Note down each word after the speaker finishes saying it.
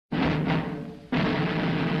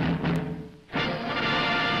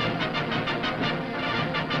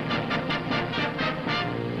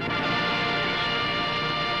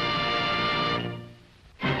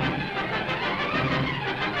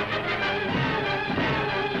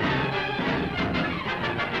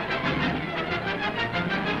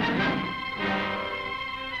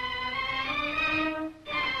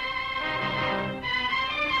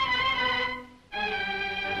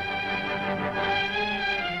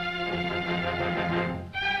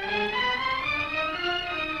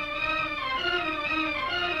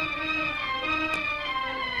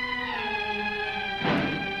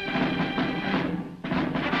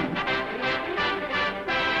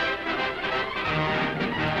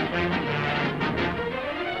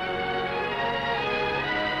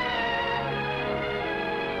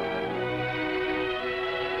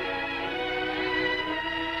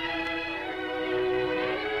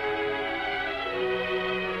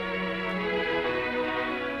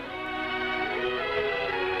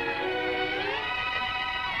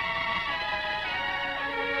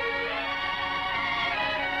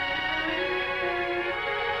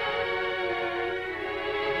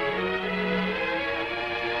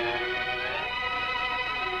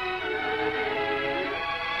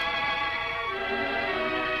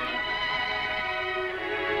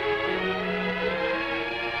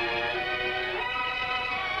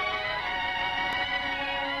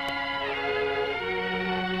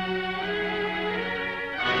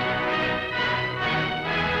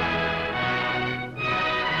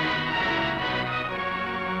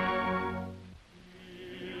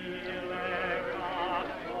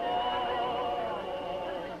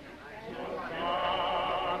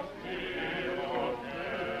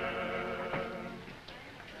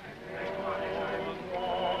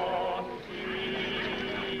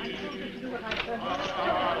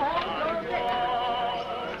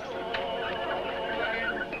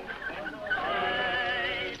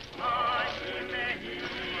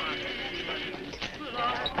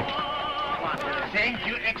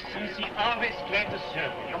Always glad to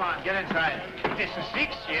serve you. Come on, get inside. This is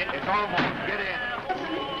 6 years. It's almost. Get in.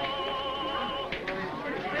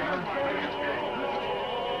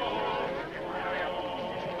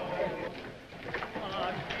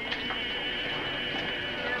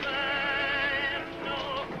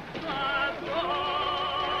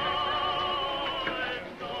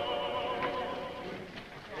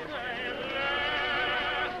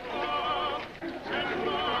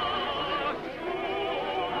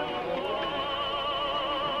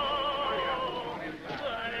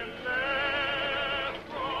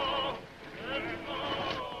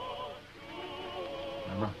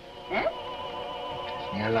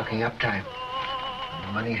 Locking up time.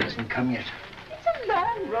 The money hasn't come yet. It's a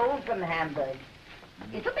long road from Hamburg.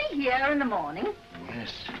 It'll be here in the morning.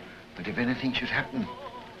 Yes, but if anything should happen,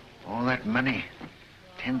 all that money,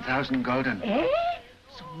 10,000 gulden. Eh?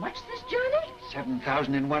 So much this journey?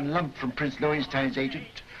 7,000 in one lump from Prince Lowenstein's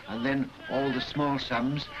agent, and then all the small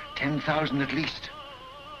sums, 10,000 at least.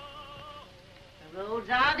 The roads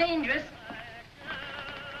are dangerous.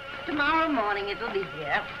 Tomorrow morning it'll be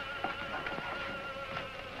here.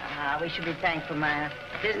 Ah, we should be thankful, Maya.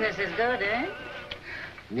 Business is good, eh?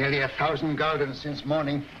 Nearly 1,000 gulden since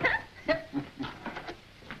morning.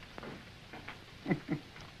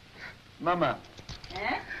 Mama.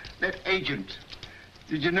 Eh? That agent.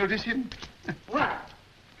 Did you notice him? What?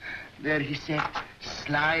 There he sat,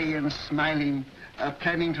 sly and smiling,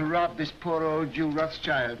 planning to rob this poor old Jew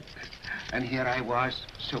Rothschild. And here I was,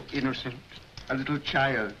 so innocent, a little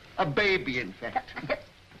child, a baby, in fact.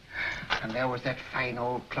 And there was that fine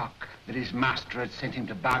old clock that his master had sent him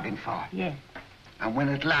to bargain for. Yes. And when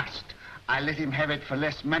at last I let him have it for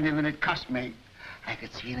less money than it cost me, I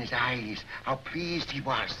could see in his eyes how pleased he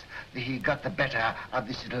was that he got the better of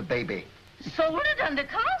this little baby. Sold it under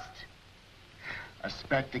cost? A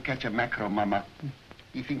spat to catch a mackerel, Mama.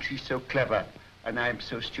 He thinks he's so clever, and I'm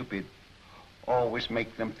so stupid. Always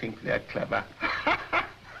make them think they're clever.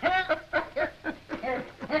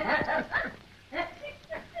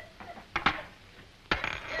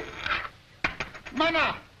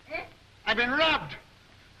 Mama! Eh? I've been robbed.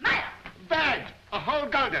 Maya! Bad. A whole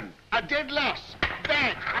gulden. A dead loss.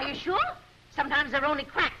 Bad. Are you sure? Sometimes they're only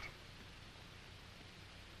cracked.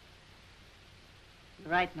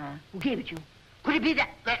 You're right, Maya. Who gave it you? Could it be that?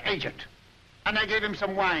 That agent. And I gave him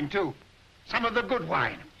some wine, too. Some of the good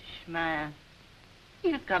wine. Shh, Maya.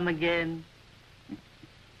 He'll come again.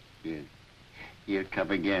 Yes. He'll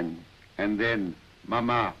come again. And then,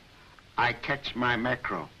 Mama, I catch my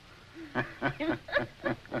mackerel.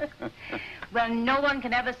 Well, no one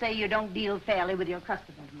can ever say you don't deal fairly with your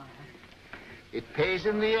customers, Maya. It pays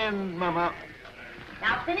in the end, Mama.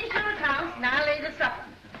 Now finish your accounts and I'll lay the supper.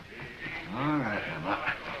 All right,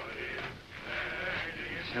 Mama.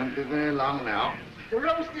 Shan't be very long now. The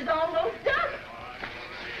roast is almost done.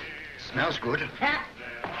 Smells good. Huh?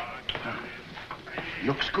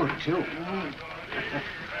 Looks good, too.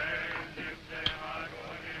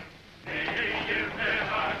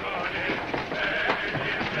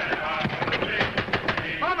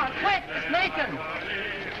 Mama, quick, it's Nathan.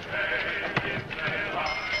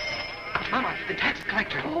 Mama, the tax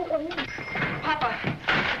collector. Oh. Papa,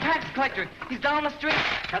 the tax collector. He's down the street.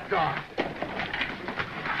 Shut the door.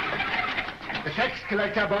 The tax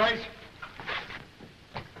collector, boys.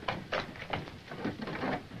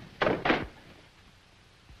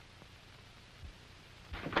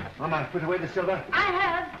 Mama, put away the silver. I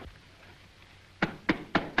have.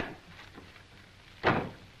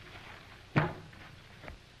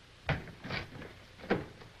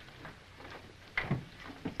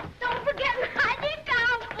 Don't forget my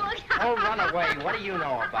account book. Oh, run away. What do you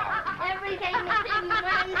know about it? Everything is in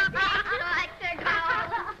one stick like the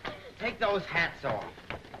gold. Take those hats off.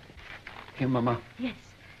 Here, Mama. Yes.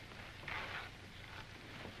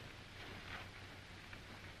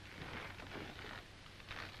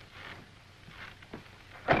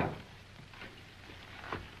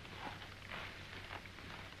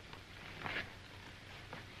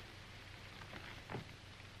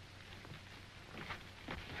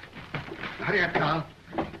 Hurry up, Carl.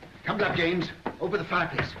 Come up, James. Over the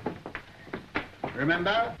fireplace.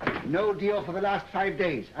 Remember, no deal for the last 5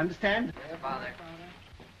 days. Understand? Yeah, Father.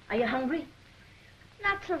 Are you hungry?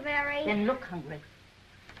 Not so very. Then look hungry.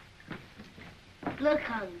 Look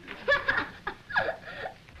hungry.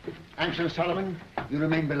 Ansel Solomon, you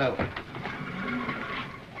remain below.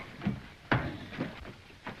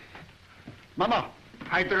 Mama,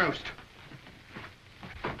 hide the roast.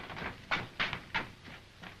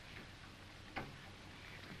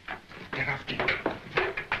 Get off, Jim.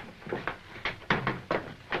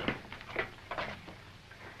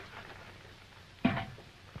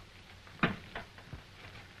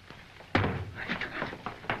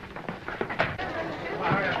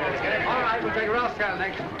 All right, we'll take Rothschild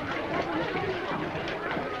next.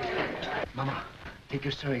 Mama, take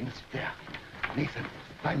your sewing and sit there. Nathan,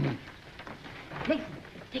 find me. Nathan,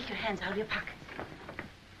 take your hands out of your pockets.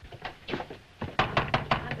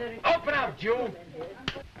 Open up, Jew.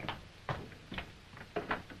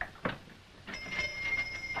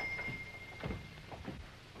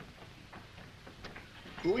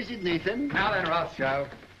 Who is it, Nathan? Now then, Rothschild,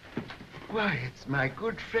 Why, it's my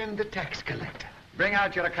good friend, the tax collector. bring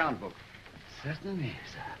out your account book. Certainly,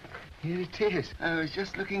 sir. Here it is. I was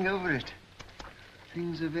just looking over it.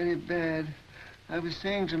 Things are very bad. I was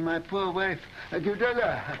saying to my poor wife,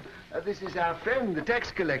 Gudula, this is our friend, the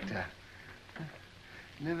tax collector.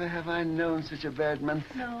 Never have I known such a bad month.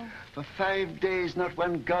 No. For 5 days, not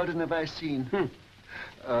one garden have I seen.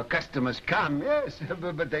 Customers come, yes,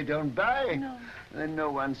 but they don't buy. No. And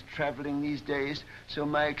no one's traveling these days, so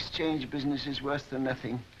my exchange business is worse than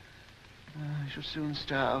nothing. I shall soon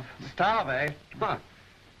starve. Starve, eh? Huh.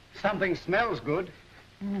 Something smells good.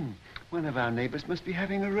 One of our neighbors must be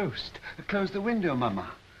having a roast. Close the window, Mama.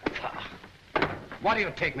 What do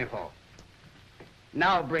you take me for?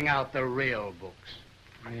 Now bring out the real books.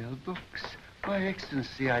 Real books? Why,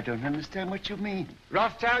 Excellency, I don't understand what you mean.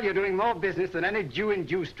 Rothschild, you're doing more business than any Jew in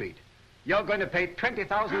Jew Street. You're going to pay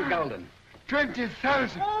 20,000 gulden.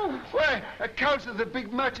 20,000? Oh. Why, a council of the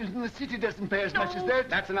big merchants in the city doesn't pay as much as that.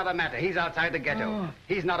 That's another matter. He's outside the ghetto. Oh.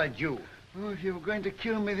 He's not a Jew. Oh, if you were going to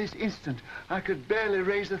kill me this instant, I could barely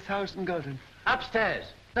raise 1,000 gulden. Upstairs.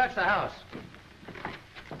 That's the house.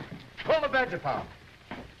 Pull the beds apart.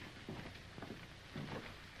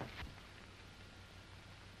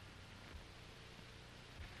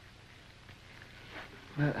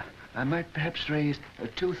 I might perhaps raise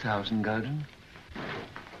 2,000 gulden.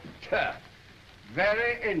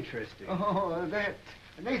 Very interesting. Oh, that.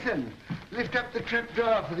 Nathan, lift up the trap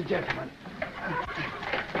door for the gentleman.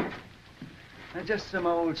 Just some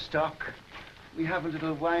old stock. We have a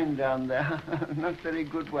little wine down there. Not very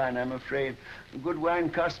good wine, I'm afraid. Good wine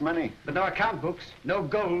costs money. But no account books, no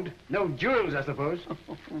gold, no jewels, I suppose.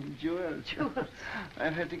 Jewels.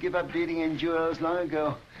 I've had to give up dealing in jewels long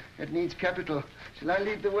ago. It needs capital. Shall I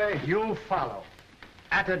lead the way? You follow,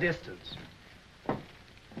 at a distance.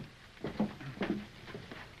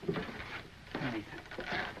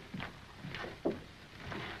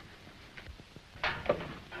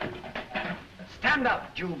 Stand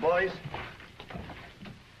up, Jew boys.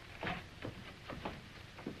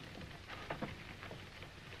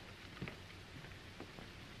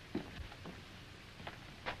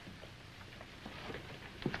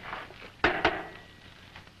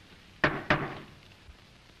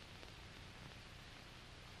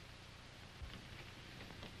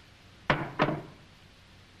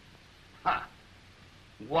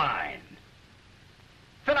 Wine.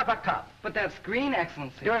 Fill up a cup. But that's green,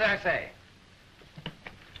 Excellency. Do as I say.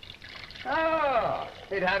 Oh,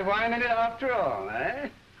 it had wine in it after all, eh?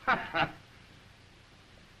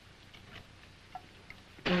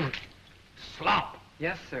 Slop.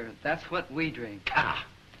 Yes, sir. That's what we drink. Ah.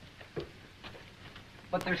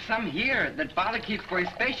 But there's some here that Father keeps for his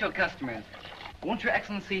special customers. Won't Your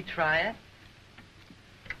Excellency try it?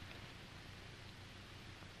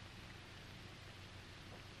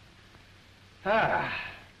 Ah.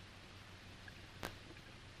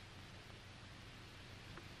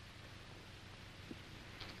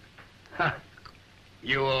 Ha.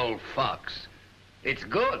 You old fox. It's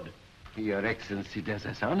good. Your Excellency does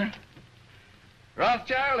us honor.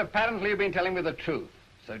 Rothschild, apparently you've been telling me the truth.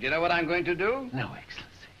 So do you know what I'm going to do? No,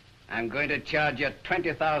 Excellency. I'm going to charge you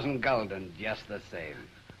 20,000 gulden just the same.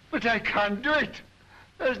 But I can't do it.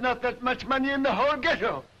 There's not that much money in the whole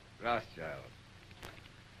ghetto. Rothschild,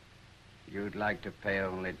 you'd like to pay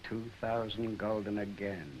only 2,000 gulden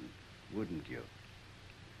again, wouldn't you?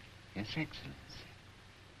 Yes, Excellency.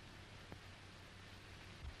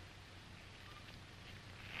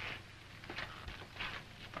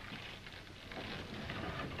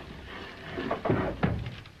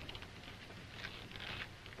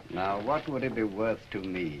 Now, what would it be worth to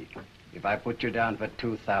me if I put you down for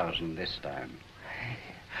 2,000 this time?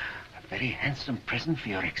 A very handsome present for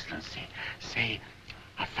Your Excellency. Say,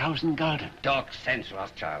 1,000 gulden. Talk sense,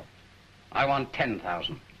 Rothschild. I want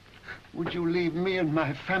 10,000. Would you leave me and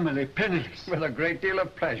my family penniless? With a great deal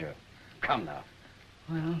of pleasure. Come now.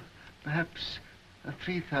 Well, perhaps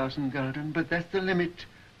 3,000 gulden, but that's the limit,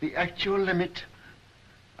 the actual limit.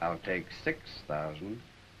 I'll take 6,000.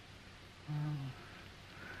 Oh,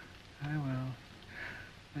 I will.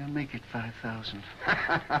 We'll make it 5,000.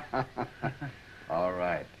 All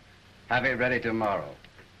right. Have it ready tomorrow.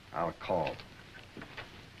 I'll call.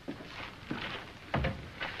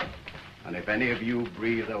 And if any of you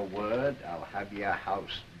breathe a word, I'll have your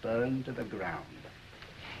house burned to the ground.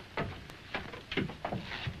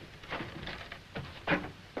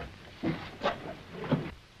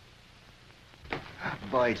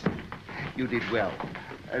 Boys, you did well.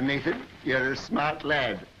 Nathan, you're a smart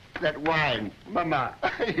lad. That wine, Mama,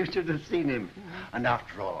 you should have seen him. And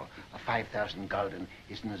after all, a 5,000 gulden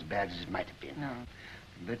isn't as bad as it might have been. No.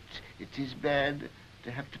 But it is bad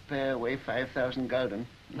to have to pay away 5,000 gulden.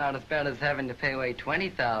 Not as bad as having to pay away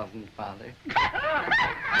 20,000, Father.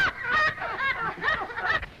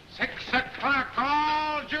 6 o'clock,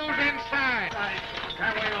 all Jews inside.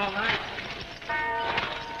 Can't wait all night.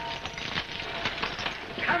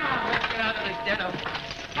 Come on, let's get out of this ghetto.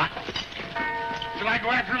 Shall I go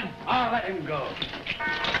after him? Oh, let him go.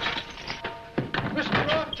 Mr.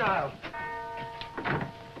 Rothschild!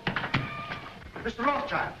 Mr.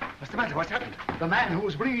 Rothschild! What's the matter? What's happened? The man who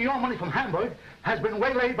was bringing your money from Hamburg has been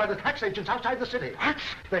waylaid by the tax agents outside the city. What?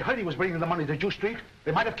 They heard he was bringing the money to Jew Street.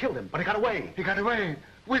 They might have killed him, but he got away. He got away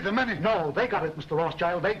with the money? No, they got it, Mr.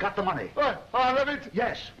 Rothschild. They got the money. What? All of it?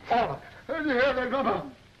 Yes, all of it. Do you hear that,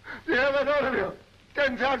 Mama? Do you hear that, all of you?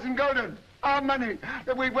 10,000 gulden. Our money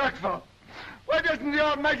that we worked for. Why doesn't the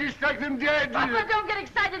Almighty strike them dead? Papa, don't get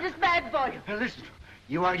excited. It's bad for you. Now listen,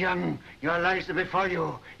 you are young. Your lives are before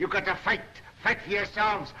you. You've got to fight. Fight for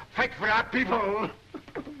yourselves. Fight for our people.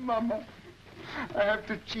 Mama, I have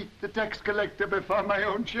to cheat the tax collector before my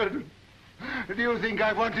own children. Do you think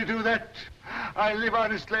I want to do that? I live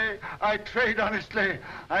honestly. I trade honestly.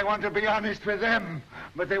 I want to be honest with them.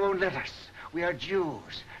 But they won't let us. We are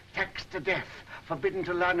Jews, taxed to death. Forbidden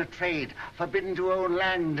to learn a trade, forbidden to own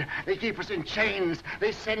land. They keep us in chains.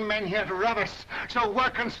 They send men here to rob us. So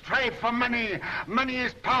work and strive for money. Money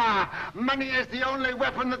is power. Money is the only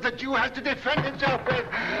weapon that the Jew has to defend himself with.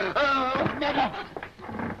 Oh, Mama!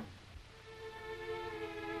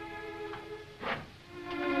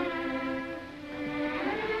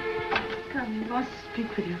 Come, he wants to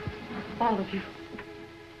speak with you. All of you.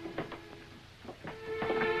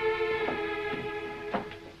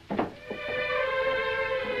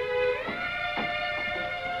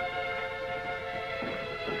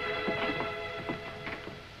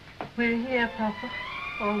 We're here, Papa.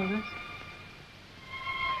 All of us.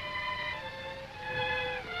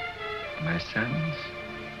 My sons,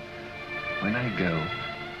 when I go,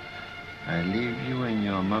 I leave you in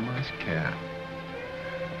your mama's care.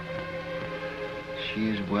 She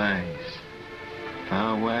is wise,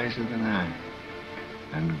 far wiser than I,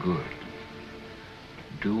 and good.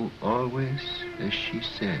 Do always as she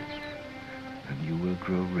says, and you will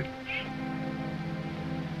grow rich.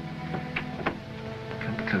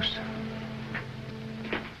 Come closer.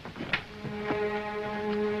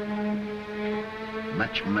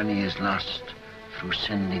 Much money is lost through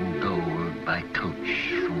sending gold by coach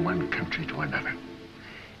from one country to another.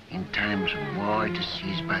 In times of war, it is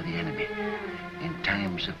seized by the enemy. In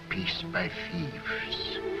times of peace, by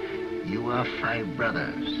thieves. You are 5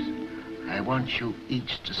 brothers. I want you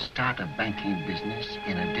each to start a banking business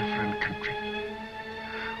in a different country.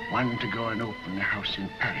 One to go and open a house in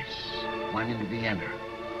Paris, one in Vienna,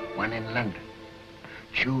 one in London.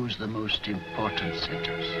 Choose the most important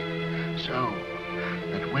centers. So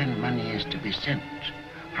that when money is to be sent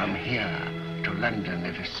from here to London,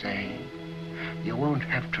 let us say, you won't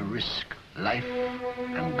have to risk life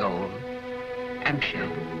and gold and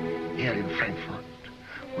shell here in Frankfurt.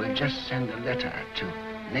 We'll just send a letter to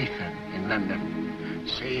Nathan in London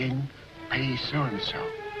saying, pay so-and-so.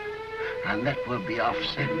 And that will be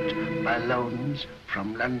offset by loans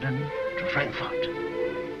from London to Frankfurt.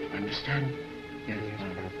 Understand? Yes,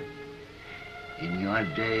 In your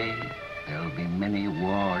day, there will be many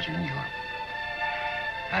wars in Europe.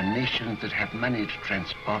 And nations that have money to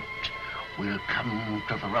transport will come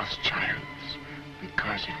to the Rothschilds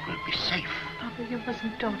because it will be safe. Papa, you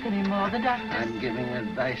mustn't talk anymore. The doctor... I'm giving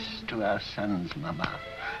advice to our sons, Mama,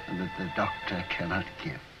 that the doctor cannot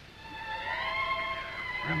give.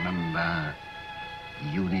 Remember,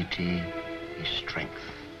 unity is strength.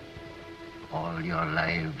 All your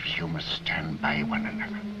lives you must stand by one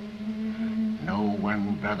another. No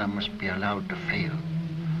one brother must be allowed to fail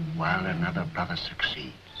while another brother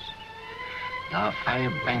succeeds. Your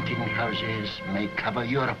 5 banking houses may cover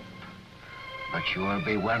Europe, but you will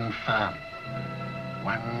be one firm,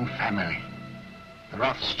 one family, the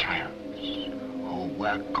Rothschilds, who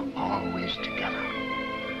work always together.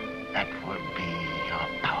 That will be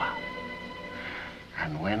your power.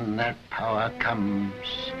 And when that power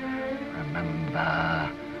comes,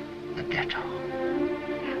 remember the ghetto.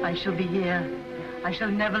 I shall be here. I shall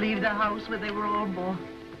never leave the house where they were all born.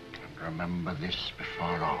 And remember this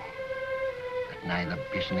before all, that neither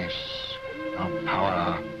business nor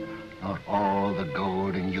power, nor all the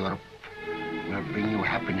gold in Europe will bring you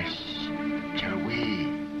happiness till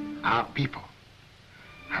we, our people,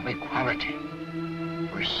 have equality,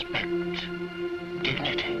 respect,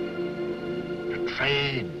 dignity, to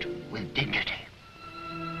trade with dignity,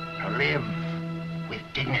 to live with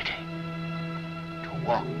dignity, to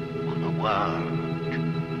walk the world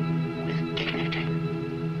with dignity.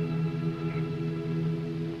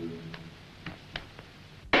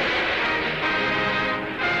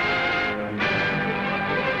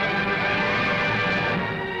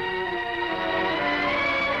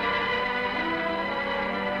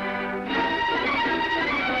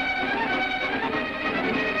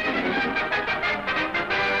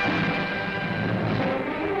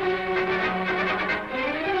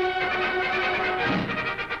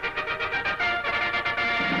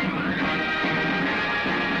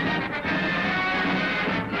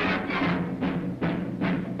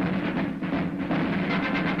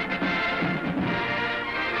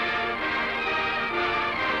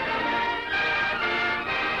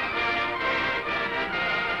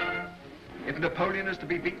 If Napoleon is to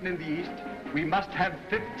be beaten in the East, we must have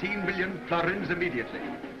 15 million florins immediately,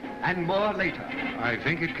 and more later. I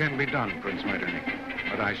think it can be done, Prince Metternich,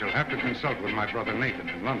 but I shall have to consult with my brother Nathan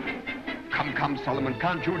in London. Come, Solomon,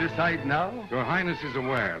 can't you decide now? Your Highness is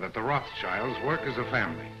aware that the Rothschilds work as a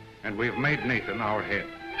family, and we've made Nathan our head.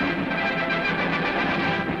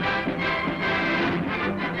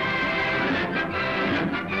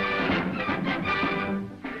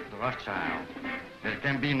 The Rothschild. There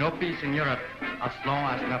can be no peace in Europe as long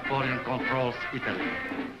as Napoleon controls Italy.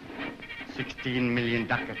 16 million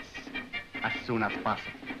ducats as soon as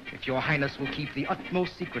possible. If your Highness will keep the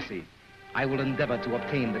utmost secrecy, I will endeavor to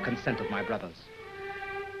obtain the consent of my brothers.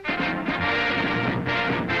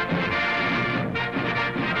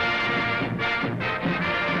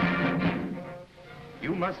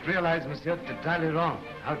 You must realize, Monsieur de Talleyrand,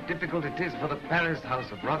 how difficult it is for the Paris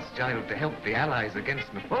House of Rothschild to help the Allies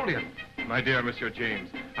against Napoleon. My dear Monsieur James,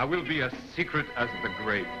 I will be as secret as the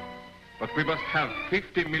grave. But we must have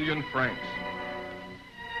 50 million francs.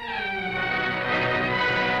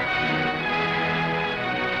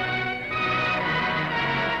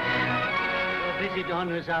 Your visit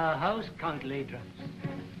honors our house, Count Ladras.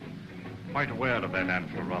 Quite aware of that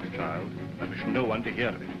Ansel Rothschild. I wish no one to hear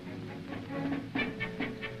of it.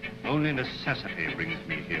 Only necessity brings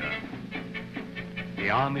me here. The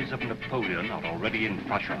armies of Napoleon are already in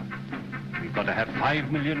Prussia. We've got to have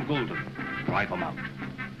 5 million gulden to drive them out.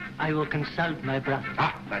 I will consult my brother.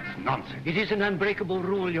 Ah, that's nonsense. It is an unbreakable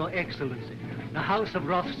rule, Your Excellency. The House of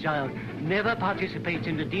Rothschild never participates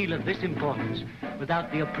in a deal of this importance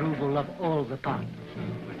without the approval of all the partners.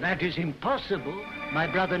 When that is impossible, my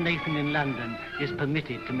brother Nathan in London is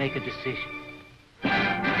permitted to make a decision.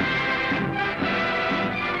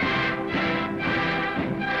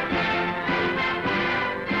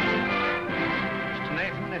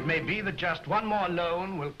 It may be that just one more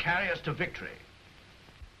loan will carry us to victory.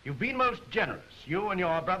 You've been most generous, you and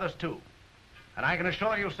your brothers too. And I can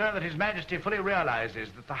assure you, sir, that His Majesty fully realizes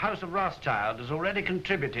that the House of Rothschild has already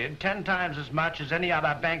contributed 10 times as much as any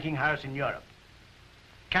other banking house in Europe.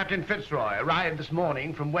 Captain Fitzroy arrived this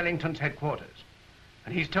morning from Wellington's headquarters,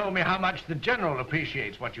 and he's told me how much the General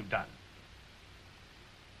appreciates what you've done.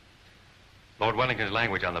 Lord Wellington's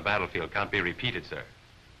language on the battlefield can't be repeated, sir.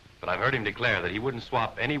 But I've heard him declare that he wouldn't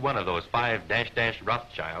swap any one of those 5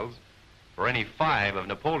 Rothschilds for any 5 of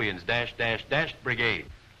Napoleon's brigade.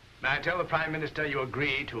 May I tell the Prime Minister you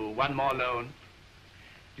agree to one more loan?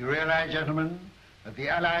 Do you realize, gentlemen, that the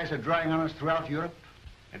Allies are drawing on us throughout Europe?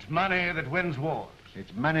 It's money that wins wars.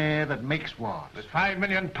 It's money that makes wars. With £5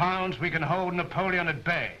 million, we can hold Napoleon at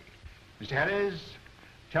bay. Mr. Harris,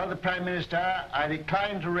 tell the Prime Minister I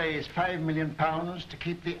decline to raise £5 million to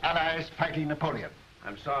keep the Allies fighting Napoleon.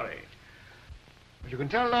 I'm sorry. But you can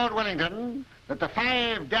tell Lord Wellington that the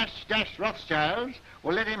 5 Rothschilds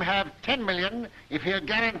will let him have 10 million if he'll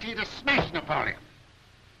guarantee to smash Napoleon.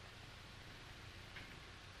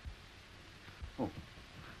 Oh,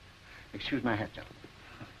 excuse my hat, gentlemen.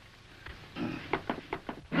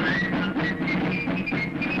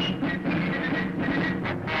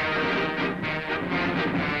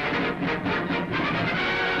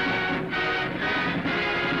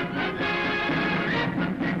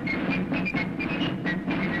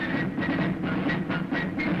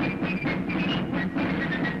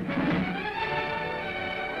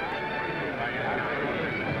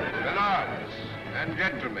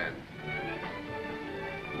 Gentlemen,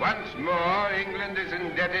 once more England is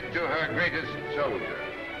indebted to her greatest soldier.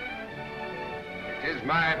 It is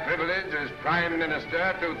my privilege as Prime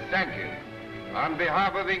Minister to thank him on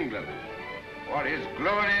behalf of England for his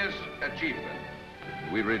glorious achievement.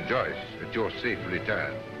 We rejoice at your safe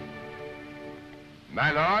return.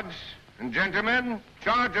 My lords and gentlemen,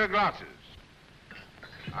 charge your glasses.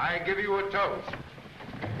 I give you a toast.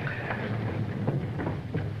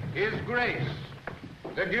 His Grace,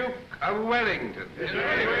 the Duke of Wellington.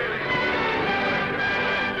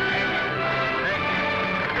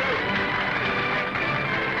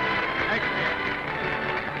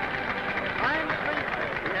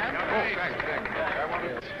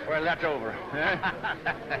 Well, that's over.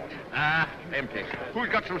 Empty. Who's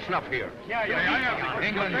got some snuff here? Yeah.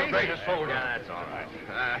 England's the greatest soldier. Yeah, that's all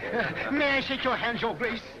right. May I shake your hand, Your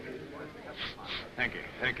Grace? Thank you.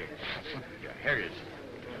 Yeah, here it is.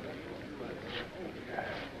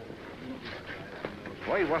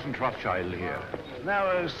 Why wasn't Rothschild here?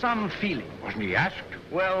 There was some feeling. Wasn't he asked?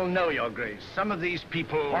 Well, no, Your Grace. Some of these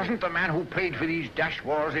people... Wasn't the man who paid for these dash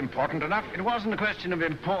wars important enough? It wasn't a question of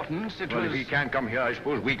importance. Well, if he can't come here, I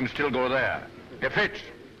suppose we can still go there. Fitz.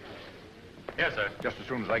 Yes, sir. Just as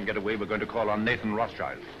soon as I can get away, we're going to call on Nathan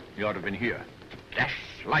Rothschild. He ought to have been here. Dash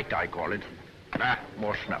light, I call it.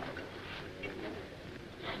 More snuff.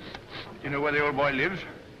 You know where the old boy lives?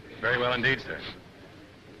 Very well indeed, sir.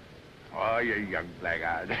 Oh, you young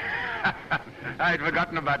blackguard. I'd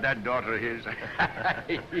forgotten about that daughter of his.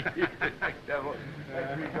 Devil.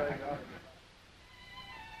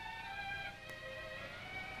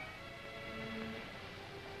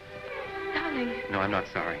 Darling, No, I'm not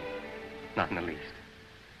sorry. Not in the least.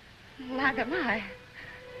 neither am I.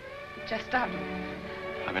 It just stopped.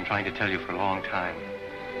 I've been trying to tell you for a long time.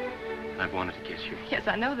 I've wanted to kiss you. Yes,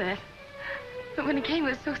 I know that. But when it came,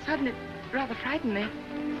 it was so sudden, it rather frightened me.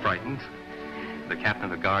 Frightened? The captain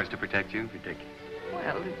of the guards to protect you? Ridiculous.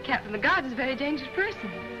 Well, the captain of the guards is a very dangerous person.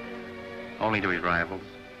 Only to his rivals.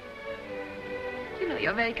 You know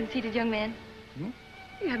you're a very conceited young man.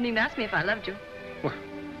 You haven't even asked me if I loved you. Well,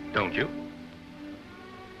 don't you?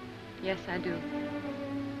 Yes, I do.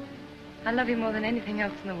 I love you more than anything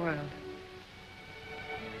else in the world.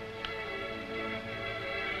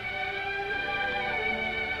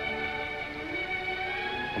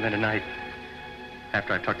 And then tonight,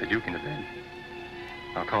 after I tuck the Duke into bed,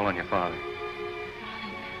 I'll call on your father.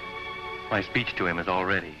 My speech to him is all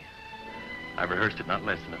ready. I've rehearsed it not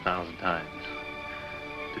less than 1,000 times.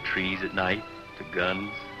 To trees at night, to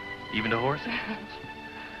guns, even to horses.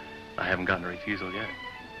 I haven't gotten a refusal yet.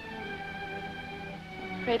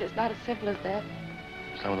 I'm afraid it's not as simple as that.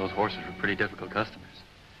 Some of those horses were pretty difficult customers.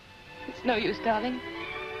 It's no use, darling.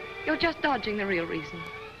 You're just dodging the real reason.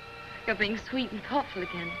 You're being sweet and thoughtful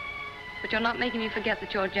again. But you're not making me forget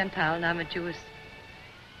that you're a Gentile and I'm a Jewess.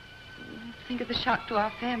 Think of the shock to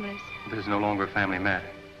our families. This is no longer a family matter.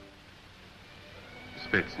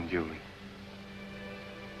 Spitz and Julie.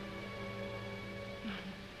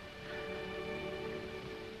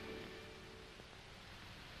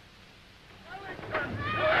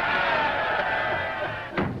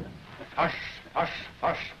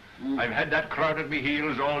 Hush. I've had that crowd at me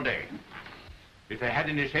heels all day. If they had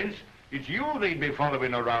any sense, it's you they'd be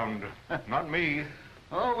following around, not me.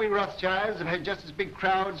 Oh, we Rothschilds have had just as big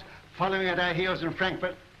crowds following at our heels in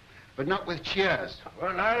Frankfurt, but not with cheers.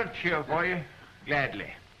 Well, I'll cheer for you,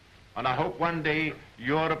 gladly. And I hope one day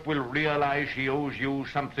Europe will realize she owes you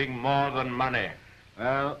something more than money.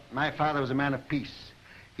 Well, my father was a man of peace.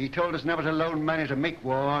 He told us never to loan money to make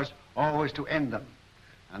wars, always to end them.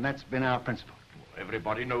 And that's been our principle.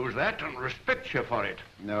 Everybody knows that and respects you for it.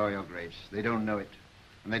 No, Your Grace, they don't know it,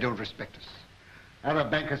 and they don't respect us. Other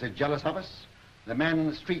bankers are jealous of us. The man in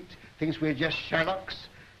the street thinks we're just Sherlocks,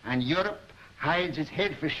 and Europe hides its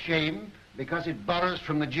head for shame because it borrows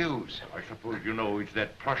from the Jews. I suppose you know it's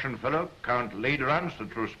that Prussian fellow, Count Lederans,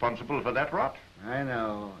 that's responsible for that rot. I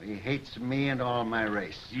know. He hates me and all my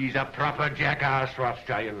race. He's a proper jackass,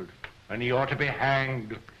 Rothschild, and he ought to be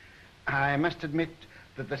hanged. I must admit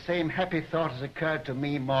that the same happy thought has occurred to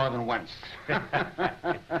me more than once.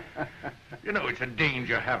 You know, it's a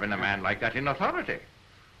danger having a man like that in authority.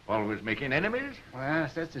 Always making enemies. Well,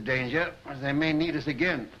 that's the danger, as they may need us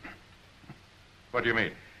again. What do you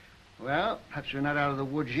mean? Well, perhaps we're not out of the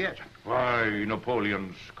woods yet. Why,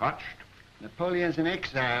 Napoleon's scotched. Napoleon's in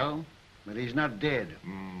exile, but he's not dead.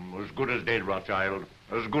 As good as dead, Rothschild.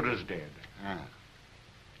 As good as dead. Ah,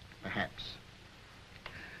 perhaps.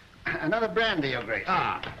 Another brandy, Your Grace.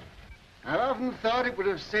 Ah. I've often thought it would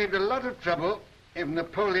have saved a lot of trouble if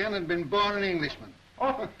Napoleon had been born an Englishman.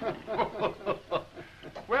 Oh.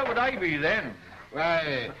 Where would I be then?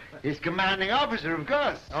 Why, his commanding officer, of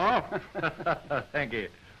course. Oh, thank you.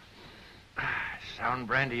 Sound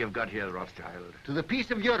brandy you've got here, Rothschild. To the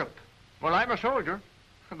peace of Europe. Well, I'm a soldier,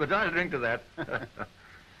 but I'll drink to that.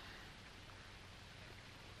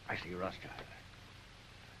 see, Rothschild.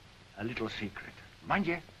 A little secret. Mind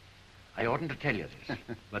you, I oughtn't to tell you this,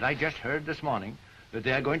 but I just heard this morning that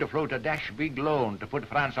they're going to float a dash big loan to put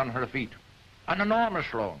France on her feet. An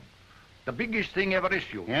enormous loan. The biggest thing ever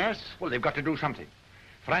issued. Yes? Well, they've got to do something.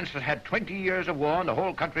 France has had 20 years of war and the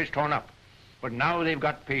whole country's torn up. But now they've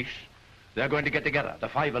got peace. They're going to get together, the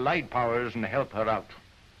 5 allied powers, and help her out.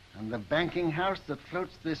 And the banking house that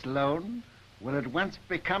floats this loan will at once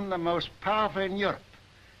become the most powerful in Europe.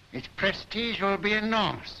 Its prestige will be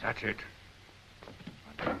enormous. That's it.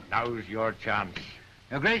 Now's your chance.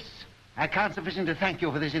 Your Grace, I can't sufficiently thank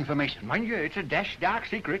you for this information. Mind you, it's a dash dark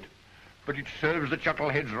secret. But it serves the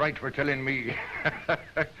chuckleheads right for telling me.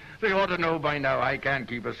 They ought to know by now I can't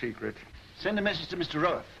keep a secret. Send a message to Mr.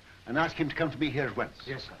 Roth and ask him to come to me here at once.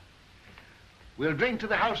 Yes, sir. We'll drink to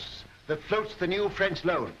the house that floats the new French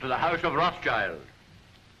loan. To the house of Rothschild.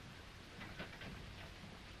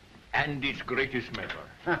 And its greatest member.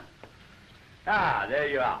 Huh. Ah, there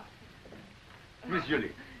you are. Miss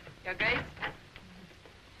Julie. Your Grace?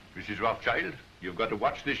 Mrs. Rothschild, you've got to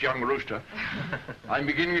watch this young rooster. I'm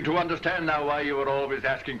beginning to understand now why you were always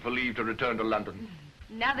asking for leave to return to London.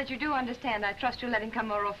 Now that you do understand, I trust you'll let him come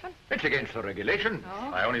more often. It's against the regulation.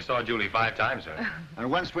 Oh. I only saw Julie 5 times, sir.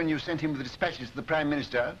 And once when you sent him the dispatches to the Prime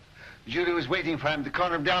Minister, Julie was waiting for him at the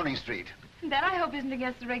corner of Downing Street. That I hope isn't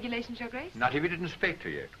against the regulations, Your Grace. Not if he didn't speak to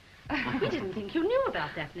you. We didn't think you knew about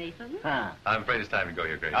that, Nathan. Ah. I'm afraid it's time to go,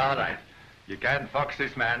 Your Grace. All right. You can't fox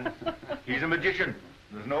this man. He's a magician.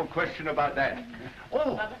 There's no question about that.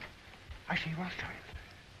 Oh, I say, Rothschild,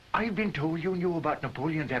 I've been told you knew about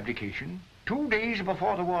Napoleon's abdication 2 days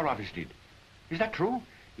before the War Office did. Is that true?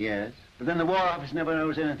 Yes, but then the War Office never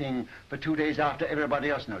knows anything for 2 days after everybody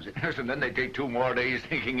else knows it. Yes, and then they take 2 more days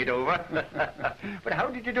thinking it over. But how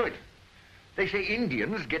did you do it? They say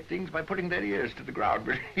Indians get things by putting their ears to the ground,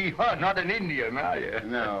 but you're not an Indian, are you?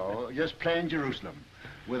 No, just plain Jerusalem,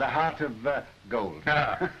 with a heart of gold.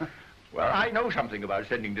 Well, I know something about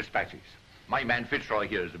sending dispatches. My man Fitzroy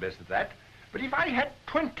here is the best at that. But if I had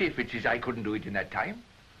 20 Fitzes, I couldn't do it in that time.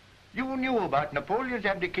 You knew about Napoleon's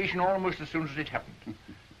abdication almost as soon as it happened.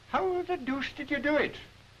 How the deuce did you do it?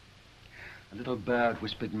 A little bird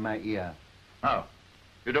whispered in my ear. Oh,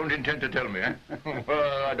 you don't intend to tell me, eh?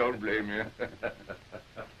 Well, I don't blame you.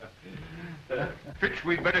 Fitz,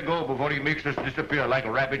 we'd better go before he makes us disappear like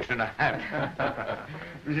rabbits in a hat.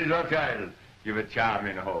 Mrs. Rothschild, you've a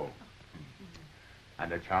charming home.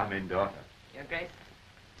 And a charming daughter. Your Grace.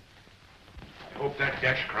 I hope that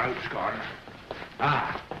dash crowd's gone.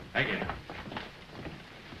 Ah, thank you.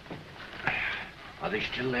 Are they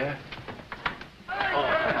still there?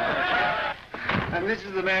 Oh. And this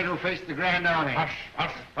is the man who faced the Grand Army. Hush,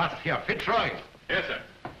 here, Fitzroy. Yes, sir.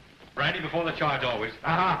 Brandy before the charge, always.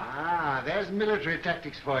 Ah, there's military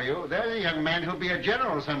tactics for you. There's a young man who'll be a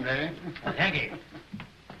general someday. Thank you.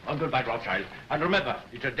 Well, goodbye, Rothschild. And remember,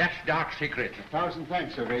 it's a dash dark secret. 1,000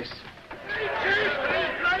 thanks, Your Grace.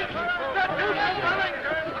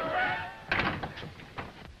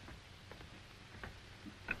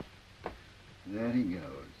 There he goes,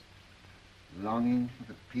 longing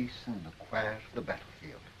for the peace and the quiet of the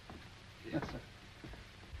battlefield. Yes, sir.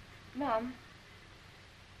 Mom,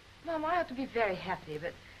 I ought to be very happy,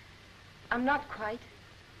 but I'm not quite.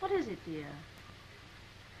 What is it, dear?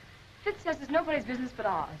 Fitz says it's nobody's business but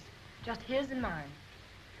ours, just his and mine.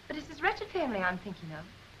 But it's his wretched family I'm thinking of.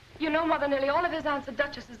 You know, Mother, nearly all of his aunts are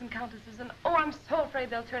duchesses and countesses, and oh, I'm so afraid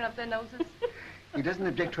they'll turn up their noses. He doesn't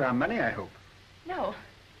object to our money, I hope. No,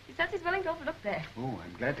 he says he's willing to overlook that. Oh,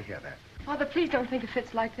 I'm glad to hear that. Father, please don't think of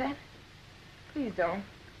Fitz like that. Please don't.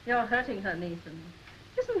 You're hurting her, Nathan.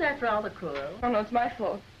 Isn't that rather cruel? Oh, no, it's my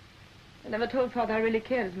fault. I never told Father I really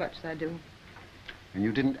cared as much as I do. And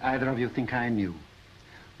you didn't either of you think I knew.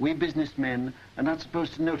 We businessmen are not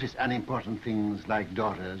supposed to notice unimportant things like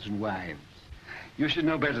daughters and wives. You should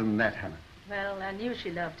know better than that, Hannah. Well, I knew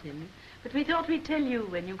she loved him, but we thought we'd tell you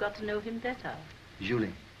when you got to know him better.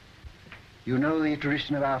 Julie, you know the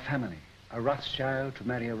tradition of our family. A Rothschild to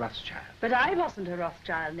marry a Rothschild. But I wasn't a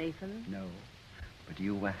Rothschild, Nathan. No, but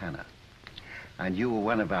you were Hannah. And you were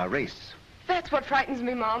one of our race. That's what frightens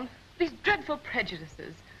me, Mom. These dreadful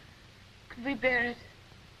prejudices. Could we bear it?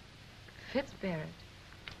 Could Fitz bear it?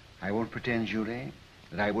 I won't pretend, Julie,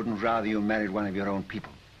 that I wouldn't rather you married one of your own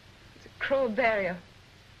people. It's a cruel barrier.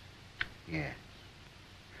 Yes.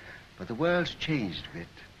 But the world's changed a bit,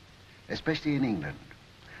 especially in England.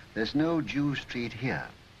 There's no Jew Street here.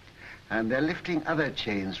 And they're lifting other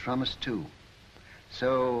chains from us, too.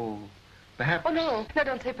 So, perhaps... Oh, no. No,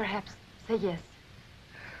 don't say perhaps. Say yes.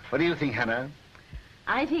 What do you think, Hannah?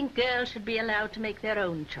 I think girls should be allowed to make their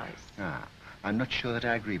own choice. Ah, I'm not sure that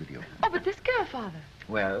I agree with you. Oh, but this girl, Father.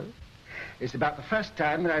 Well, it's about the first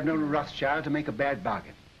time that I've known a Rothschild to make a bad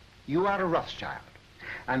bargain. You are a Rothschild.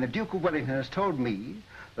 And the Duke of Wellington has told me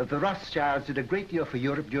that the Rothschilds did a great deal for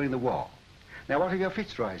Europe during the war. Now, what have your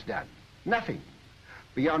Fitzroys done? Nothing.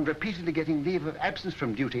 Beyond repeatedly getting leave of absence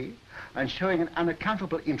from duty and showing an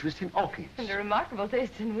unaccountable interest in orchids. And a remarkable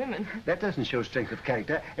taste in women. That doesn't show strength of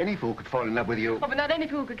character. Any fool could fall in love with you. Oh, but not any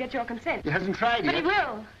fool could get your consent. He hasn't tried But yet. he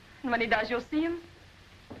will. And when he does, you'll see him.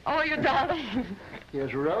 Oh, you darling.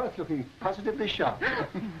 Here's Rose looking positively shocked.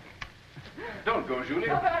 Don't go, Julie.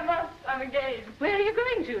 Oh, but I must. I'm engaged. Where are you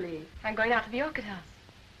going, Julie? I'm going out to the orchid house.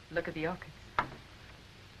 Look at the orchids.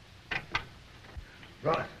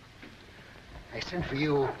 Roth, I sent for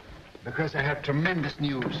you because I have tremendous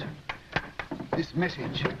news. This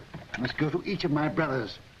message must go to each of my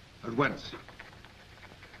brothers at once.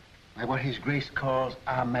 By what His Grace calls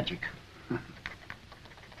our magic.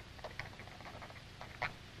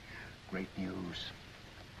 Great news.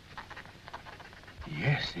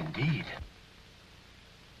 Yes, indeed.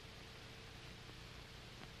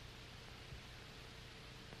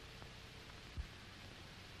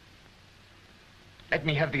 Let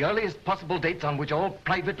me have the earliest possible dates on which all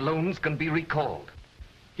private loans can be recalled.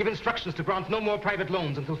 Give instructions to grant no more private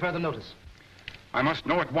loans until further notice. I must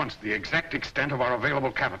know at once the exact extent of our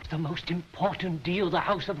available capital. The most important deal the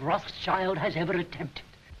House of Rothschild has ever attempted.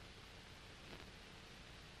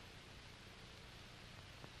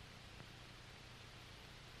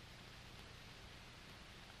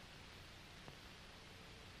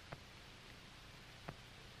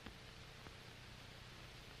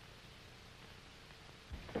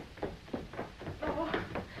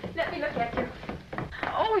 Let me look at you.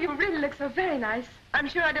 Oh, you really look so very nice. I'm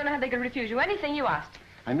sure I don't know how they could refuse you anything you asked.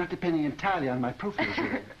 I'm not depending entirely on my profile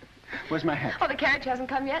here. Where's my hat? Oh, the carriage hasn't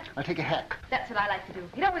come yet? I'll take a hack. That's what I like to do.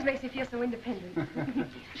 It always makes me feel so independent.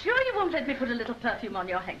 Sure you won't let me put a little perfume on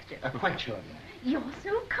your handkerchief? Quite sure. You're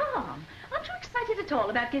so calm. Aren't you excited at all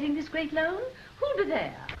about getting this great loan? Who'll be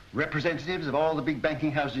there? Representatives of all the big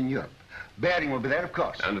banking houses in Europe. Baring will be there, of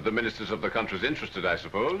course. And the ministers of the countries interested, I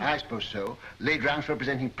suppose? I suppose so. Ladrance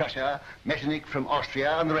representing Prussia, Metternich from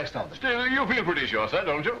Austria, and the rest of them. Still, you feel pretty sure, sir,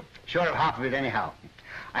 don't you? Sure of half of it, anyhow.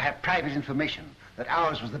 I have private information that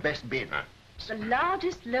ours was the best bid. The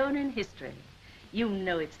largest loan in history. You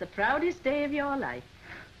know it's the proudest day of your life.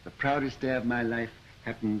 The proudest day of my life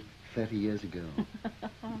happened 30 years ago.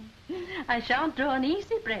 I shan't draw an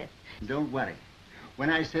easy breath. Don't worry. When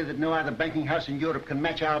I say that no other banking house in Europe can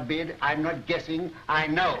match our bid, I'm not guessing, I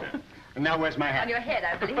know. And now where's my hat? On your head,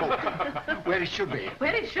 I believe. Where it should be.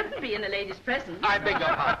 Where it shouldn't be in a lady's presence. I beg your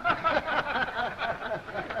pardon.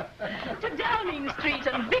 To Downing Street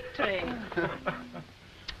and victory.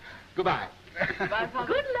 Goodbye. Goodbye, Father.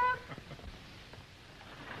 Good luck.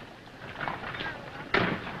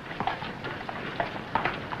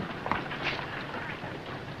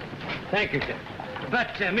 Thank you, sir.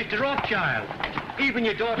 But, Mr. Rothschild, even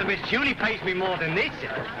your daughter, Miss Julie, pays me more than this,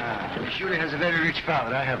 sir. Julie has a very rich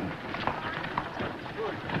father. I haven't.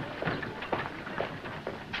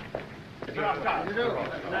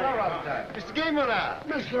 Mr. Gameler.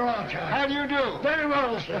 Mr. Rothschild. How do you do? Very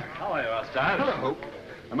well, sir. How are you, Rothschild? Hello.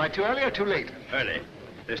 Am I too early or too late? Early.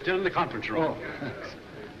 They're still in the conference room.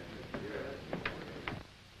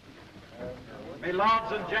 My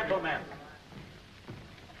lords and gentlemen.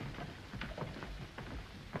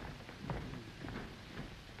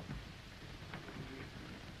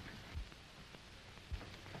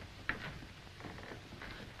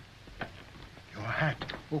 Your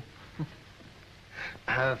hat. Oh.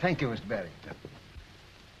 Thank you, Mr. Barrington.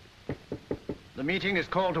 The meeting is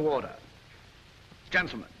called to order.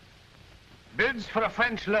 Gentlemen, bids for a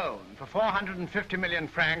French loan for 450 million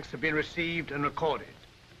francs have been received and recorded.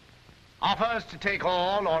 Offers to take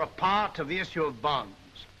all or a part of the issue of bonds,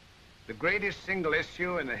 the greatest single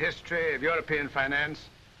issue in the history of European finance,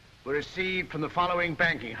 were received from the following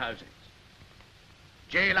banking houses.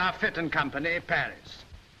 J. Lafitte and Company, Paris.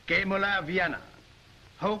 Gay Moulin, Vienna.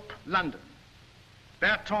 Hope, London.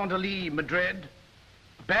 Bertrand de Lis, Madrid.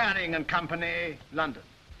 Baring and Company, London.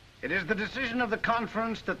 It is the decision of the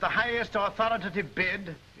conference that the highest authoritative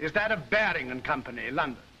bid is that of Baring and Company,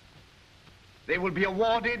 London. They will be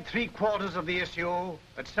awarded 3/4 of the issue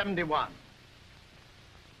at 71.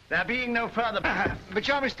 There being no further... But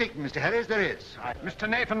you're mistaken, Mr. Harris, there is. Mr.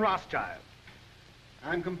 Nathan Rothschild.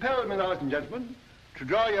 I'm compelled, my lords and gentlemen, to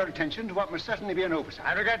draw your attention to what must certainly be an oversight.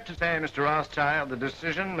 I regret to say, Mr. Rothschild, the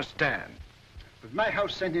decision must stand. But my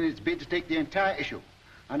house sent in its bid to take the entire issue,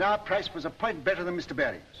 and our price was a point better than Mr.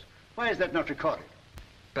 Baring's. Why is that not recorded?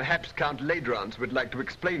 Perhaps Count Ladrance would like to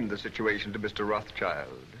explain the situation to Mr.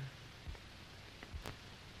 Rothschild.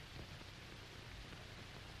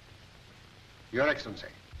 Your Excellency.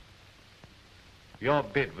 Your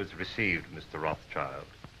bid was received, Mr. Rothschild.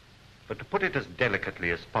 But to put it as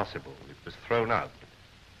delicately as possible, it was thrown out,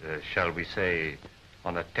 shall we say,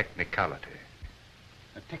 on a technicality.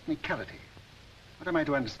 A technicality? What am I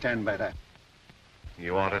to understand by that?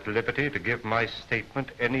 You are at liberty to give my statement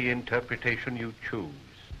any interpretation you choose.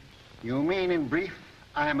 You mean, in brief,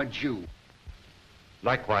 I am a Jew?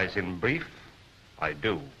 Likewise, in brief, I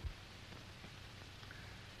do.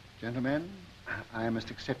 Gentlemen, I must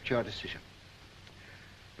accept your decision.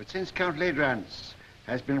 But since Count Ladrans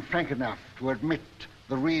has been frank enough to admit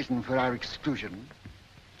the reason for our exclusion,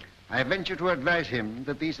 I venture to advise him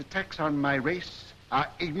that these attacks on my race are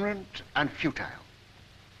ignorant and futile.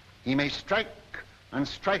 He may strike and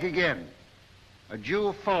strike again. A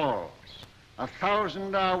Jew falls,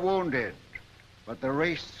 1,000 are wounded, but the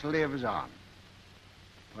race lives on.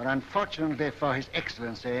 But unfortunately for His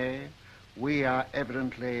Excellency, we are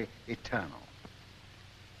evidently eternal.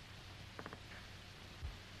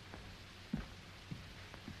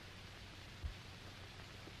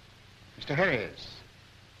 Mr. Harris,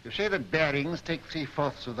 you say that Barings take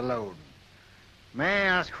 3/4 of the loan. May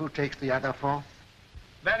I ask who takes the other 1/4?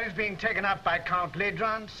 That is being taken up by Count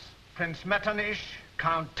Ladrans, Prince Metternich,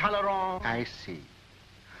 Count Talleyrand. I see.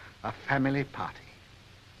 A family party.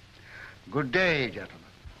 Good day, gentlemen.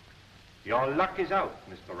 Your luck is out,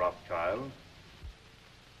 Mr. Rothschild.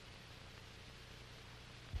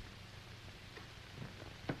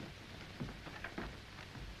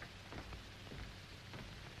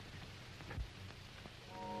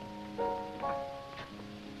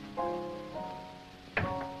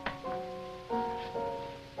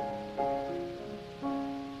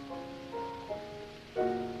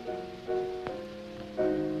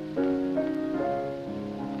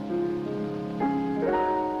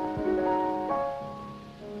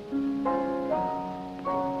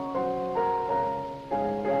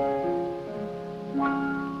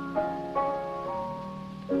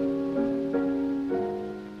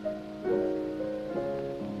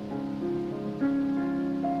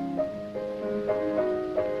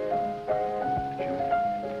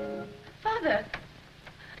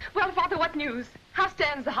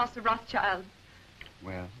 The house of Rothschild.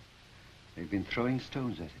 Well, they've been throwing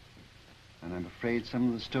stones at it. And I'm afraid some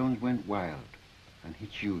of the stones went wild and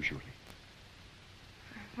hit you, Julie.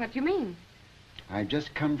 What do you mean? I've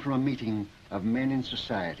just come from a meeting of men in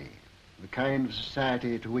society, the kind of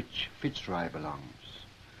society to which Fitzroy belongs.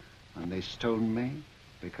 And they stoned me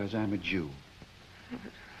because I'm a Jew.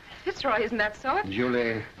 Fitzroy isn't that sort.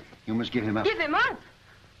 Julie, you must give him up. Give him up?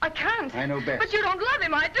 I can't. I know best. But you don't love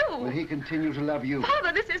him, I do. Will he continue to love you?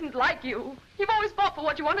 Father, this isn't like you. You've always fought for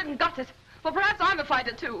what you wanted and got it. Well, perhaps I'm a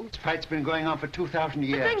fighter, too. This fight's been going on for 2,000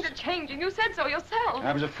 years. But things are changing. You said so yourself.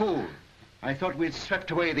 I was a fool. I thought we'd swept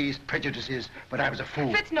away these prejudices, but I was a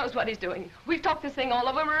fool. Fitz knows what he's doing. We've talked this thing all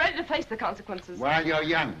over. We're ready to face the consequences. While you're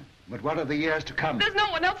young. But what are the years to come? There's no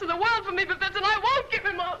one else in the world for me but Fitz, and I won't give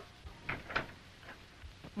him up.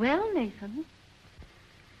 Well, Nathan,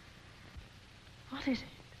 what is it?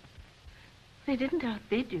 They didn't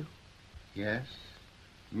outbid you. Yes.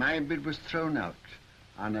 My bid was thrown out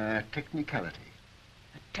on a technicality.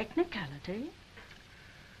 A technicality?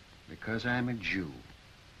 Because I'm a Jew.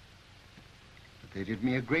 But they did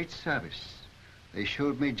me a great service. They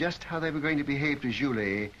showed me just how they were going to behave to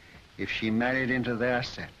Julie if she married into their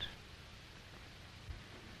set.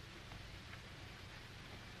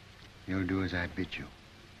 You'll do as I bid you.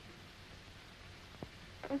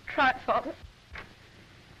 I'll try, Father.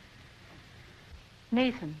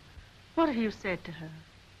 Nathan, what have you said to her?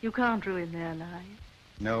 You can't ruin their lives.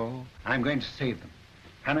 No, I'm going to save them.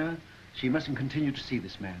 Hannah, she mustn't continue to see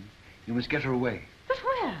this man. You must get her away. But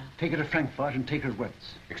where? Take her to Frankfurt and take her at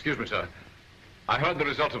once. Excuse me, sir. I heard the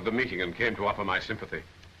result of the meeting and came to offer my sympathy.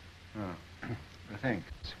 Oh, well, thanks.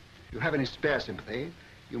 If you have any spare sympathy,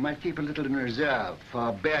 you might keep a little in reserve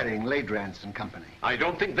for Baring, Ladrans and Company. I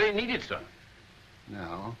don't think they need it, sir.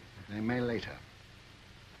 No, they may later.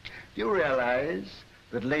 Do you realize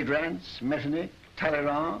that Ladrans, Metternich,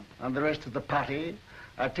 Talleyrand, and the rest of the party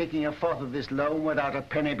are taking 1/4 of this loan without a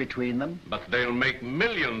penny between them? But they'll make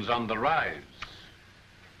millions on the rise.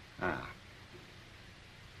 Ah.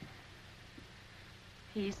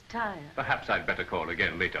 He's tired. Perhaps I'd better call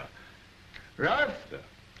again later. Ralph,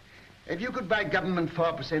 if you could buy government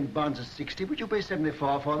 4% bonds at 60, would you pay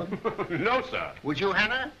 74 for them? No, sir. Would you,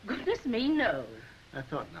 Hannah? Goodness me, no. I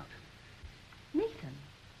thought not. Nathan,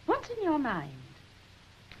 what's in your mind?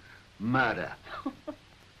 Murder.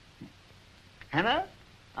 Hannah,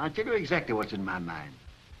 I'll tell you exactly what's in my mind.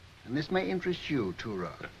 And this may interest you, too,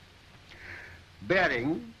 Roth.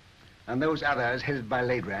 Baring and those others headed by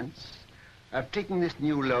Ladrans I've taken this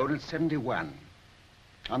new loan at 71.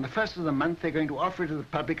 On the first of the month, they're going to offer it to the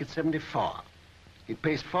public at 74. It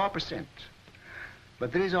pays 4%.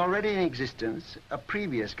 But there is already in existence a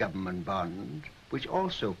previous government bond which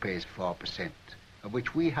also pays 4%, of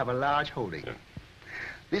which we have a large holding. Yeah.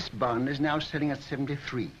 This bond is now selling at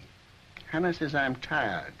 73. Hannah says I'm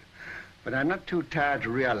tired, but I'm not too tired to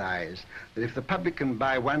realize that if the public can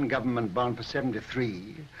buy one government bond for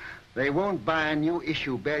 73, they won't buy a new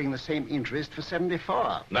issue bearing the same interest for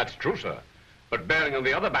 74. That's true, sir. But Baring and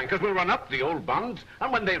the other bankers will run up the old bonds,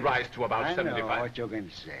 and when they rise to about I 75... I know what you're going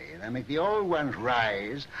to say. They'll make the old ones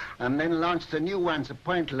rise, and then launch the new ones a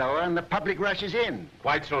point lower, and the public rushes in.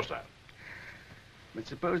 Quite so, sir. But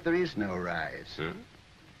suppose there is no rise.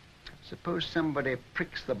 Suppose somebody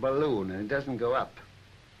pricks the balloon and it doesn't go up.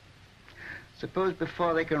 Suppose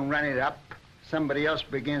before they can run it up, somebody else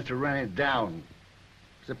begins to run it down.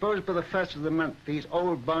 Suppose by the first of the month, these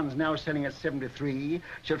old bonds now selling at 73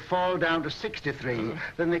 should fall down to 63.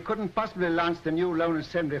 Then they couldn't possibly launch the new loan at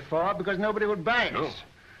 74 because nobody would buy it. No.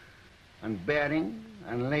 And Baring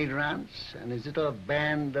and Ladrans and his little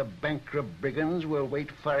band of bankrupt brigands will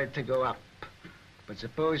wait for it to go up. But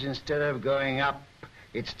suppose instead of going up,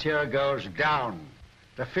 it still goes down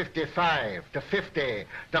to 55, to 50,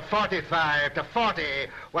 to 45, to 40,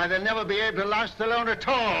 why they'll never be able to launch the loan at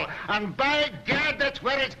all. And by God, that's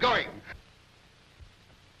where it's going.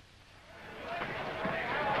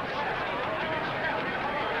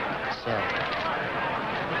 Sell.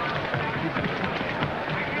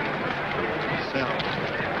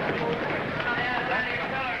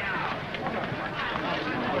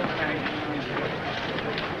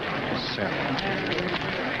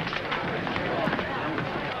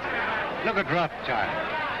 Look at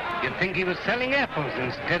Rothschild. You'd think he was selling apples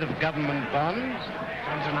instead of government bonds.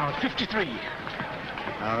 Bonds are now at 53.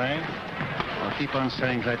 All right. I'll keep on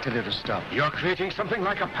selling till I tell you to stop. You're creating something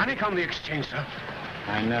like a panic on the exchange, sir.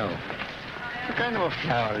 I know. What kind of a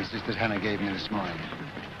flower is this that Hannah gave me this morning?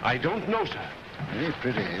 I don't know, sir. Very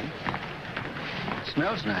pretty. It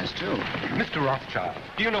smells nice, too. Mr. Rothschild,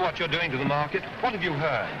 do you know what you're doing to the market? What have you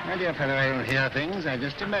heard? My dear fellow, I don't hear things. I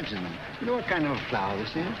just imagine them. You know what kind of a flower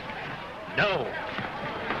this is? No.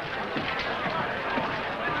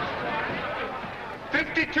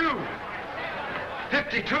 52!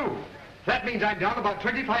 52! That means I'm down about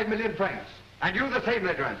 25 million francs. And you the same,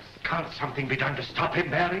 Ledrans. Can't something be done to stop him,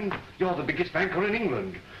 Baring? You're the biggest banker in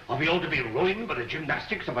England. Are we all to be ruined by the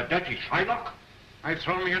gymnastics of a dirty Shylock? I've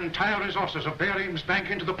thrown the entire resources of Baring's bank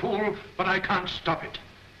into the pool, but I can't stop it.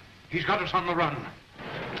 He's got us on the run.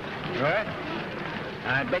 Right.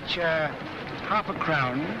 I bet you half a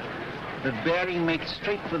crown that Baring makes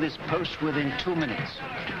straight for this post within 2 minutes.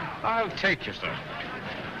 I'll take you, sir.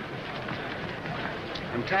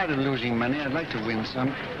 I'm tired of losing money. I'd like to win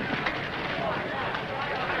some.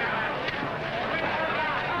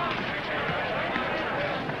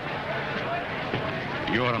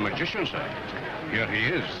 You're a magician, sir. Here he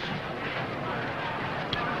is.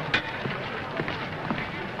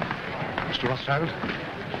 Mr. Rothschild,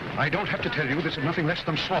 I don't have to tell you this is nothing less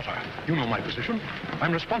than slaughter. You know my position.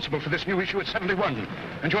 I'm responsible for this new issue at 71,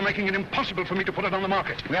 and you're making it impossible for me to put it on the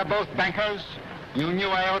market. We are both bankers. You knew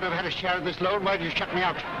I ought to have had a share of this loan. Why did you shut me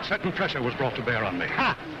out? Certain pressure was brought to bear on me.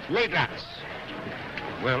 Ha! Ladrans.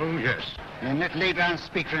 Well, yes. Then let Ladrans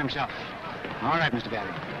speak for himself. All right, Mr.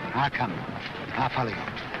 Baring. I'll come. I'll follow you.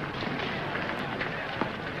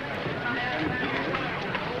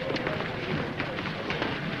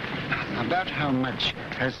 About how much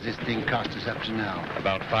has this thing cost us up to now?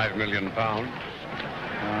 About £5 million. All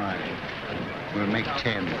right. We'll make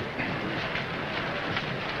 10.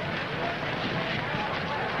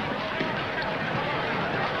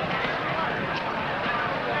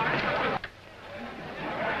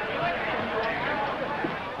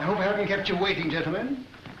 I hope I haven't kept you waiting, gentlemen,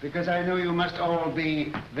 because I know you must all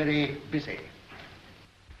be very busy.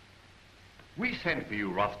 We sent for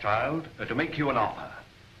you, Rothschild, to make you an offer.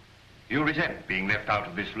 You resent being left out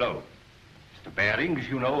of this loan. Mr. Baring, as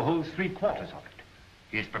you know, holds 3/4 of it.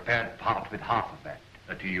 He is prepared to part with half of that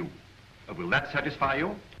to you. Will that satisfy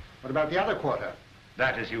you? What about the other quarter?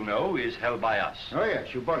 That, as you know, is held by us. Oh,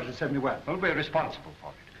 yes, you bought it at 71. Well, we're responsible for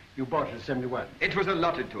it. You bought it at 71. It was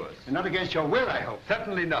allotted to us. And not against your will, I hope.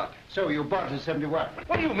 Certainly not. So you bought it at 71.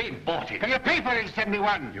 What do you mean, bought it? Can you pay for it at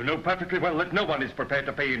 71? You know perfectly well that no one is prepared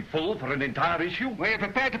to pay in full for an entire issue. Were you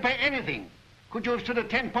prepared to pay anything? Could you have stood a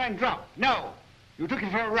 10-point drop? No. You took it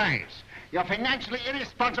for a rise. You're financially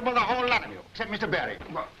irresponsible, the whole lot of you, except Mr. Baring.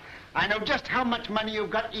 Well, I know just how much money you've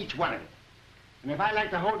got, each one of you. And if I like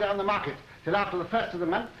to hold down the market till after the first of the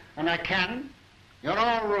month, and I can, you're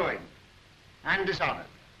all ruined and dishonored.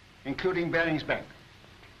 including Baring's Bank.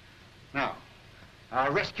 Now,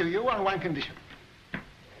 I'll rescue you on one condition.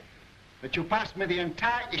 That you pass me the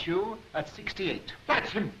entire issue at 68.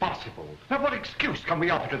 That's impossible. Now, what excuse can we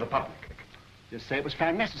offer to the public? Just say it was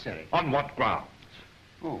found necessary. On what grounds?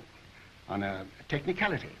 Oh, on a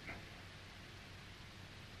technicality.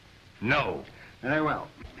 No. Very well.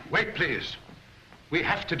 Wait, please. We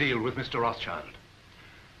have to deal with Mr. Rothschild.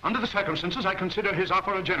 Under the circumstances, I consider his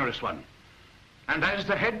offer a generous one. And as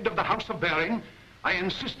the head of the House of Baring, I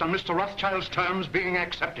insist on Mr. Rothschild's terms being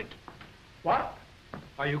accepted. What?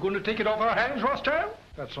 Are you going to take it off our hands, Rothschild?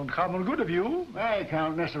 That's uncommon good of you. Hey,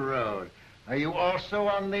 Count Road. Are you also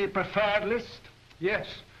on the preferred list? Yes,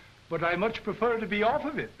 but I much prefer to be off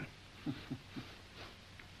of it.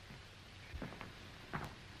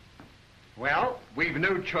 Well, we've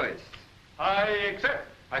no choice. I accept.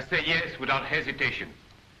 I say yes without hesitation.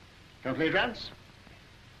 Complete Rance?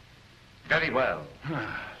 Very well.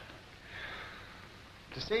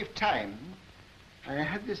 To save time, I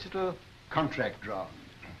had this little contract drawn,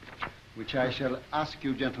 which I shall ask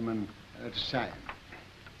you gentlemen to sign.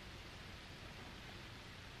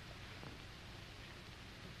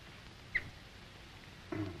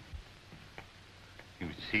 You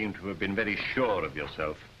seem to have been very sure of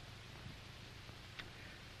yourself.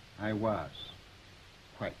 I was.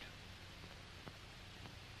 Quite.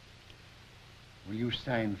 Will you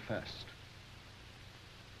sign first?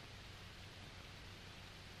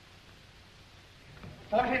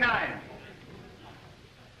 $49.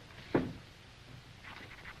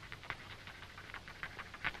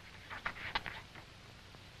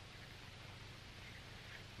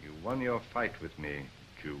 You won your fight with me,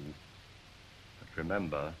 Jew. But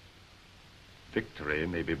remember, victory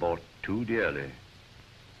may be bought too dearly.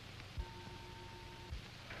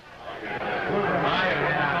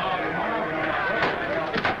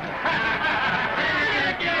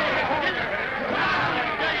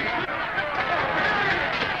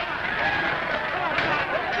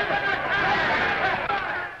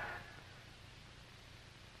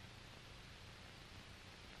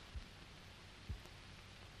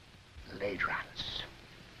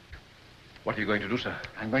 What are you going to do, sir?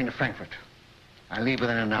 I'm going to Frankfurt. I'll leave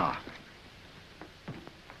within an hour.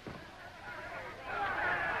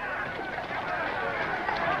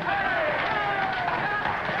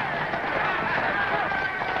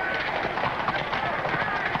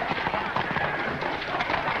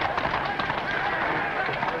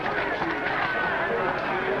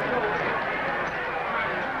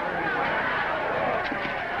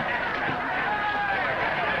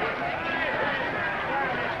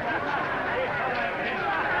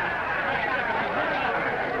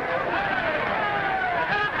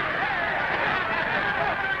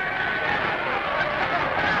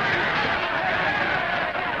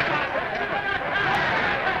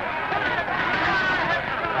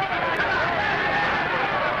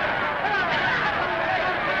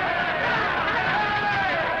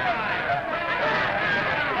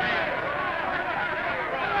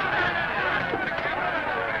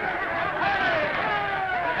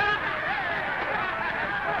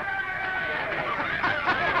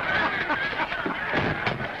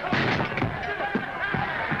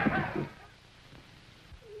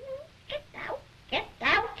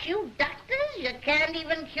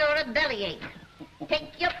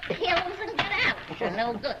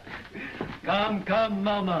 Come,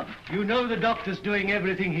 Mama. You know the doctor's doing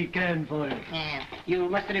everything he can for you. Yeah. You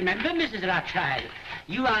must remember, Mrs. Rothschild,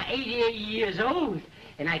 you are 88 years old,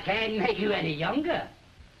 and I can't make you any younger.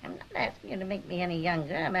 I'm not asking you to make me any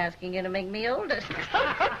younger. I'm asking you to make me older.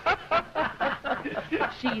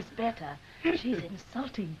 She's better. She's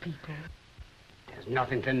insulting people. There's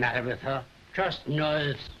nothing the matter with her. Just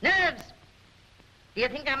nerves. Nerves? Do you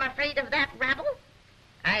think I'm afraid of that rabble?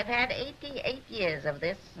 I've had 88 years of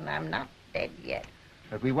this, and I'm not dead yet.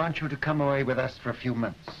 But we want you to come away with us for a few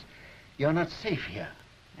months. You're not safe here.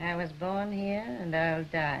 I was born here, and I'll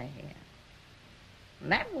die here.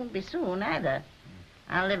 And that won't be soon, either.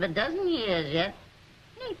 I'll live a dozen years yet.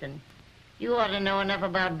 Nathan, you ought to know enough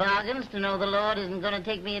about bargains to know the Lord isn't going to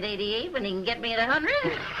take me at 88 when he can get me at 100.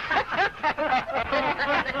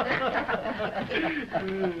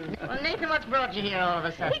 Well, Nathan, what's brought you here all of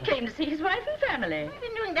a sudden? He came to see his wife and family. What have you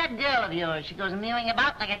been doing that girl of yours? She goes mewing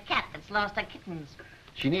about like a cat that's lost her kittens.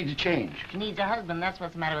 She needs a change. She needs a husband, that's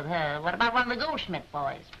what's the matter with her. What about one of the Goldschmidt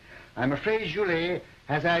boys? I'm afraid Julie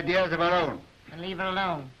has ideas of her own. Then leave her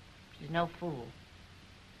alone. She's no fool.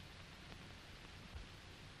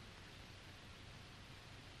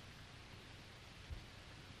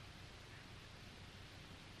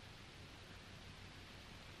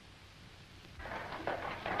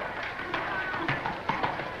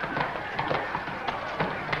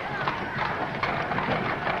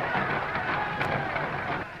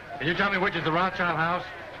 Can you tell me which is the Rothschild house?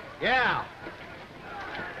 Yeah.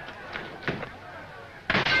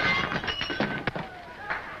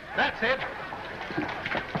 That's it.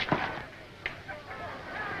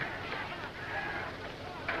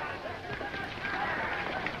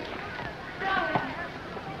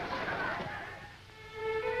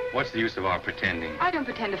 What's the use of our pretending? I don't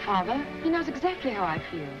pretend to Father. He knows exactly how I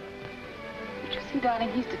feel. But you see,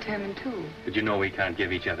 darling, he's determined, too. But you know we can't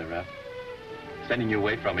give each other up. Sending you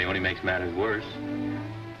away from me only makes matters worse.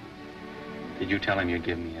 Did you tell him you'd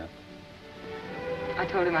give me up? I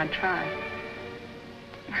told him I'd try.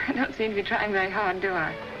 I don't seem to be trying very hard, do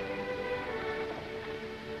I?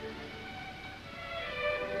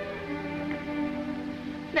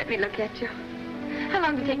 Let me look at you. How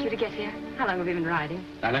long did it take you to get here? How long have you been riding?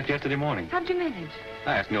 I left yesterday morning. How'd you manage?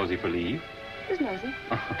 I asked Nosy for leave. Who's Nosy?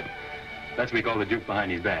 That's what we call the juke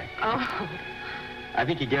behind his back. Oh. I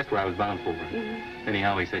think he guessed where I was bound for. Mm-hmm.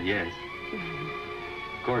 Anyhow, he said yes.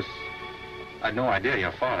 Mm-hmm. Of course, I'd no idea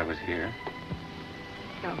your father was here.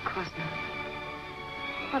 No, of course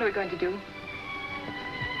not. What are we going to do?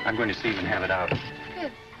 I'm going to see him and have it out.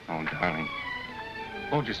 Fitz. Oh, darling.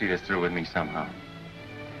 Won't you see this through with me somehow?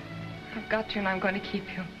 I've got you and I'm going to keep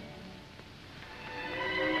you.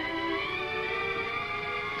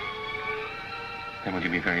 Then will you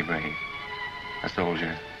be very brave? A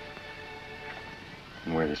soldier.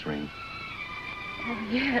 And wear this ring. Oh,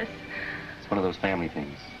 yes. It's one of those family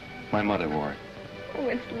things. My mother wore it. Oh,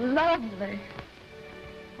 it's lovely.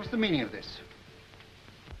 What's the meaning of this?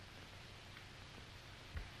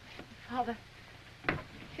 Father,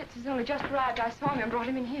 Fitz has only just arrived. I saw him and brought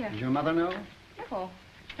him in here. Does your mother know? No.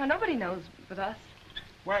 No, nobody knows but us.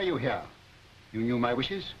 Why are you here? You knew my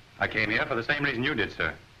wishes? I came here for the same reason you did,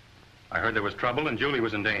 sir. I heard there was trouble and Julie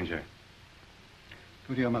was in danger.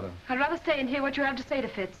 Go to your mother. I'd rather stay and hear what you have to say to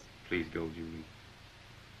Fitz. Please go, Julie.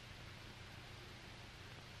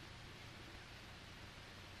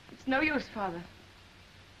 It's no use, Father.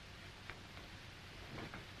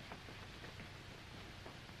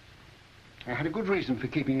 I had a good reason for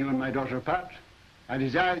keeping you and my daughter apart. I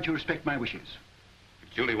desire that you respect my wishes.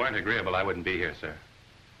 If Julie weren't agreeable, I wouldn't be here, sir.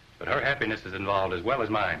 But her happiness is involved as well as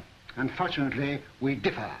mine. Unfortunately, we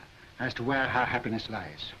differ as to where her happiness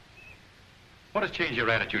lies. What has changed your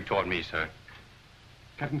attitude toward me, sir?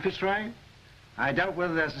 Captain Fitzroy, I doubt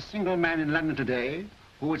whether there's a single man in London today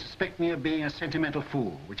who would suspect me of being a sentimental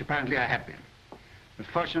fool, which apparently I have been. But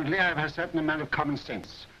fortunately, I have a certain amount of common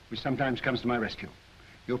sense, which sometimes comes to my rescue.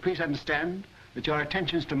 You'll please understand that your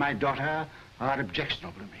attentions to my daughter are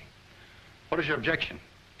objectionable to me. What is your objection?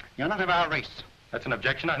 You're not of our race. That's an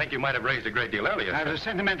objection I think you might have raised a great deal earlier, I sir. was a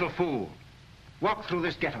sentimental fool. Walk through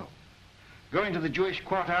this ghetto. Go into the Jewish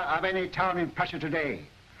quarter of any town in Prussia today,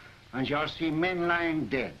 and you'll see men lying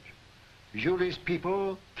dead. Julie's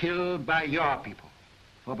people killed by your people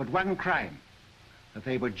for but one crime, that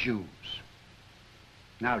they were Jews.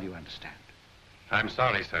 Now do you understand? I'm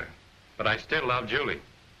sorry, sir, but I still love Julie.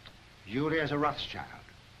 Julie is a Rothschild,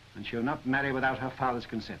 and she'll not marry without her father's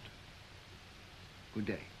consent. Good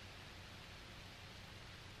day.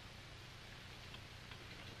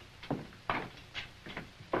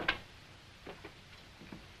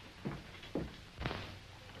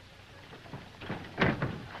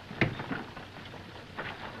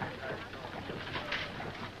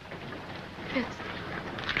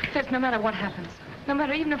 Fitz, no matter what happens, no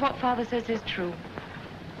matter even if what Father says is true,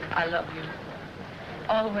 I love you.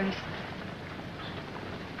 Always.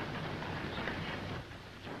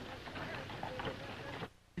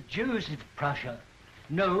 The Jews of Prussia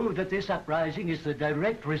know that this uprising is the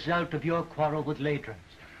direct result of your quarrel with Ladrans,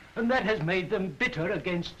 and that has made them bitter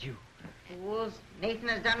against you. Fools, Nathan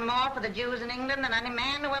has done more for the Jews in England than any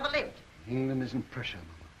man who ever lived. England isn't Prussia,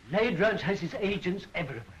 Mama. Ladrans has his agents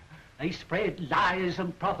everywhere. They spread lies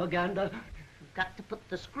and propaganda. You've got to put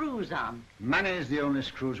the screws on. Money is the only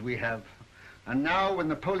screws we have. And now, with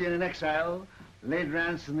Napoleon in exile,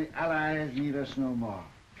 Ladrans and the Allies need us no more.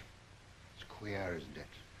 It's queer, isn't it?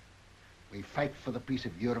 We fight for the peace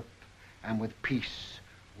of Europe, and with peace,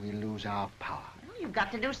 we lose our power. Well, you've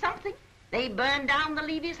got to do something. They burned down the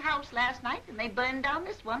Levy's house last night, and they burned down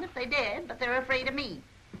this one if they dared, but they're afraid of me.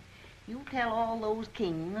 You tell all those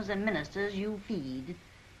kings and ministers you feed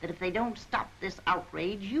that if they don't stop this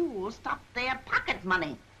outrage, you'll stop their pocket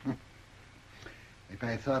money. If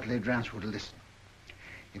I thought Ladrans would listen,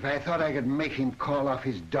 if I thought I could make him call off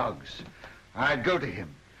his dogs, I'd go to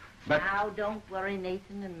him. But now, don't worry,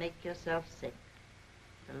 Nathan, and make yourself sick.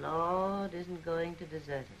 The Lord isn't going to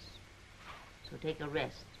desert us. So take a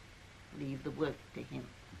rest. Leave the work to him.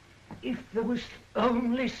 If there was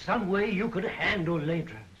only some way you could handle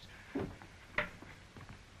Ladrans.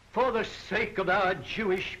 For the sake of our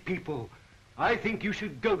Jewish people, I think you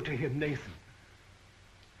should go to him, Nathan.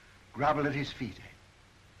 Grovel at his feet, eh?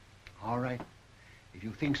 All right. If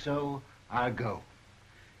you think so, I'll go.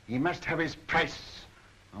 He must have his price,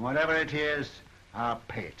 and whatever it is, I'll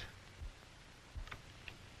pay it.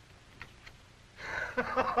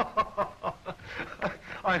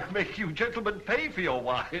 I'll make you gentlemen pay for your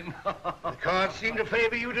wine. The cards seem to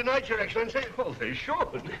favor you tonight, Your Excellency. Well, they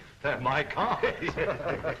should. They're my cards.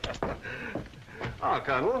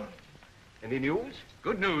 Colonel, any news?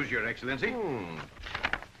 Good news, Your Excellency.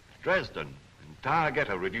 Dresden, entire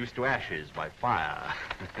ghetto reduced to ashes by fire.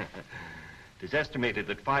 It is estimated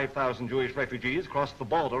that 5,000 Jewish refugees crossed the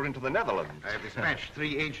border into the Netherlands. I have dispatched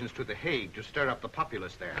 3 agents to The Hague to stir up the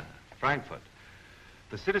populace there. Frankfurt.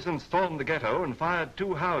 The citizens stormed the ghetto and fired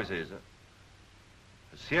 2 houses. A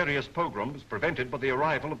serious pogrom was prevented by the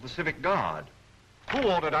arrival of the Civic Guard.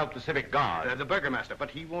 Who ordered out the Civic Guard? The Burgomaster,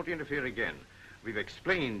 but he won't interfere again. We've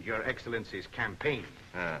explained Your Excellency's campaign.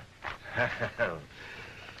 That's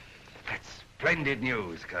splendid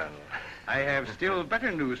news, Colonel. I have still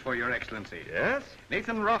better news for Your Excellency. Yes?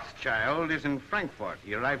 Nathan Rothschild is in Frankfurt.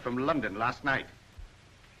 He arrived from London last night.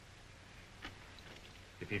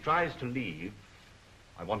 If he tries to leave,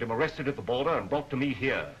 I want him arrested at the border and brought to me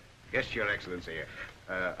here. Yes, Your Excellency.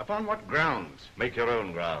 Upon what grounds? Make your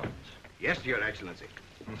own grounds. Yes, Your Excellency.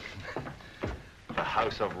 The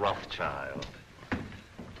House of Rothschild.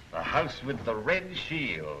 The house with the red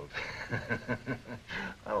shield.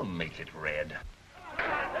 I'll make it red.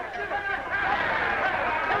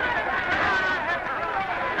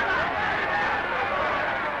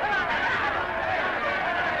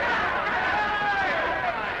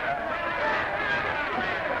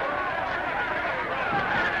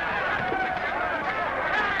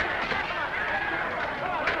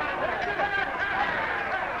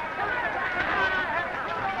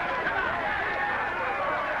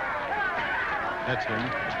 That's him,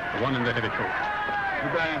 the one in the heavy coat.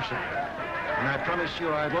 Goodbye, sir. And I promise you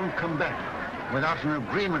I won't come back without an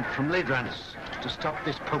agreement from Ladrans to stop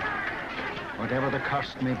this Pope, whatever the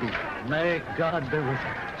cost may be. May God be with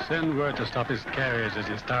him. Send word to stop his carriers as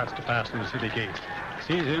he starts to pass through the city gate.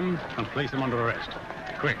 Seize him and place him under arrest.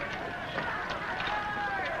 Quick.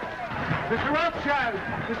 Mr. Rothschild!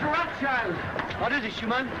 Mr. Rothschild! What is it,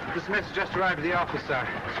 Schumann? This message just arrived at the office, sir.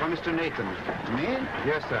 It's from Mr. Nathan. Me?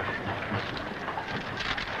 Yes, sir.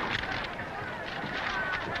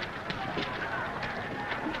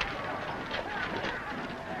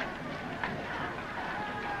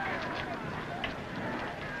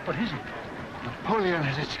 What is it? Napoleon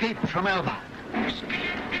has escaped from Elba.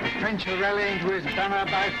 The French are rallying to his banner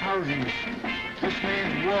by thousands. This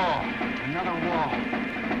means war. Another war.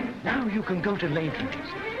 Now you can go to Latham's.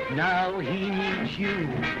 Now he needs you,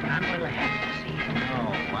 and we'll have to see him.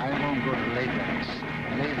 No, I won't go to Ladrans.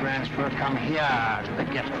 Ladrans will come here to the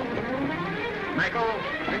ghetto. Michael,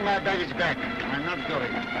 bring my baggage back. I'm not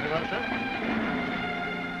going. Very well, sir.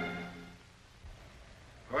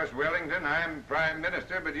 Of course, Wellington, I'm Prime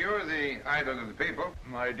Minister, but you're the idol of the people.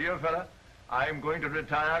 My dear fella, I'm going to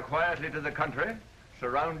retire quietly to the country,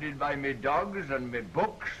 surrounded by me dogs and me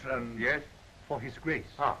books and... Yes? For his grace.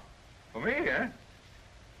 Ah, for me, eh?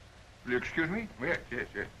 Will you excuse me? Yes, yes,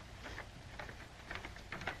 yes.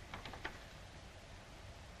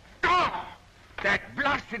 Ah! That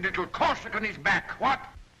blasted little Corsican is back. What?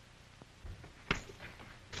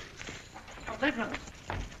 Ladrans.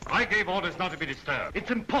 I gave orders not to be disturbed.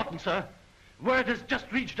 It's important, sir. Word has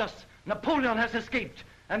just reached us. Napoleon has escaped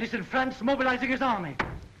and is in France mobilizing his army.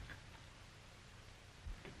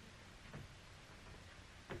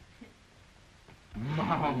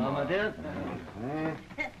 Mama, dear.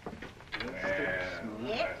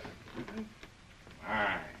 Yes?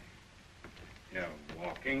 My, you're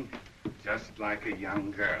walking just like a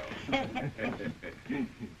young girl.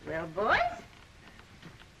 Well, boys?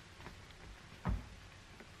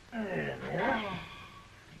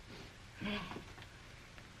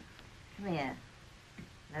 Come here.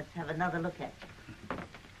 Let's have another look at you.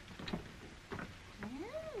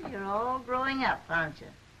 Well, you're all growing up, aren't you?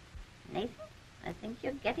 Nathan, I think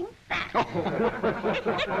you're getting fat.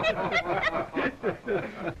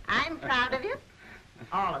 I'm proud of you.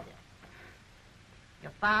 All of you.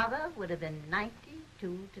 Your father would have been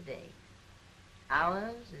 92 today.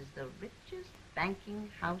 Ours is the richest banking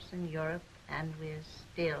house in Europe, and we're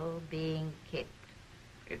still being kicked.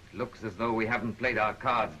 It looks as though we haven't played our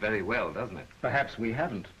cards very well, doesn't it? Perhaps we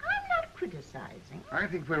haven't. I'm not criticizing. I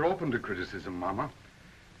think we're open to criticism, Mama.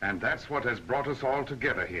 And that's what has brought us all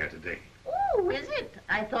together here today. Oh, is it?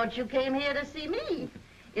 I thought you came here to see me.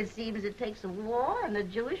 It seems it takes a war and a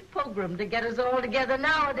Jewish pogrom to get us all together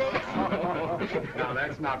nowadays. Now,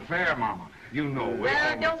 that's not fair, Mama. You know we're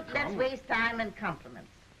Well, almost don't come. let's waste time in compliments.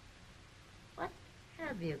 What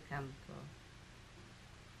have you come for?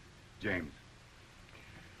 James.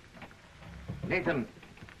 Nathan,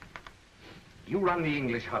 you run the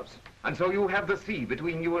English house, and so you have the sea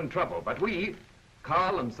between you and trouble. But we,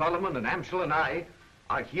 Carl and Solomon and Amschel and I,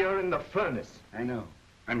 are here in the furnace. I know.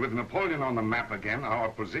 And with Napoleon on the map again, our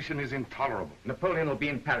position is intolerable. Napoleon will be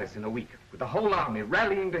in Paris in a week, with the whole army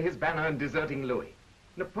rallying to his banner and deserting Louis.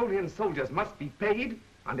 Napoleon's soldiers must be paid,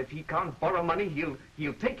 and if he can't borrow money,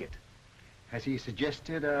 he'll take it. Has he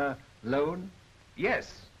suggested a loan?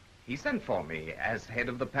 Yes. He sent for me as head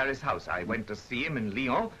of the Paris house. I went to see him in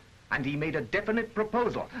Lyon, and he made a definite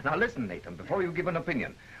proposal. Now listen, Nathan, before you give an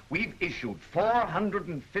opinion. We've issued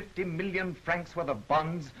 450 million francs worth of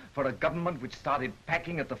bonds for a government which started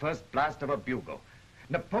packing at the first blast of a bugle.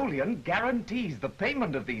 Napoleon guarantees the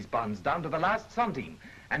payment of these bonds down to the last centime,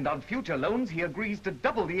 and on future loans he agrees to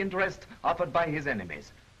double the interest offered by his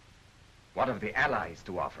enemies. What have the Allies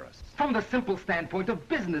to offer us? From the simple standpoint of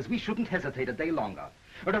business, we shouldn't hesitate a day longer.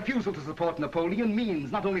 A refusal to support Napoleon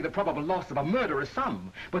means not only the probable loss of a murderous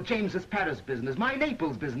sum, but James's Paris business, my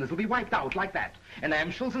Naples business, will be wiped out like that. And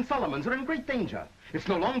Amschel's and Solomon's are in great danger. It's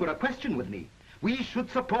no longer a question with me. We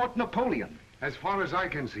should support Napoleon. As far as I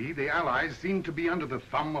can see, the Allies seem to be under the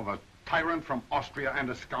thumb of a tyrant from Austria and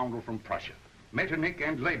a scoundrel from Prussia. Metternich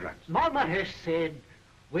and Ladrans. Mama has said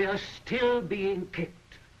we are still being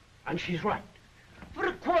kicked, and she's right. For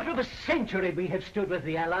a quarter of a century we have stood with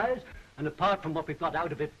the Allies, and apart from what we've got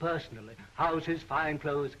out of it personally, houses, fine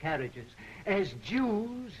clothes, carriages, as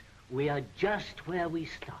Jews, we are just where we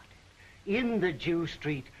started, in the Jew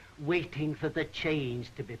Street, waiting for the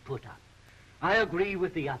chains to be put up. I agree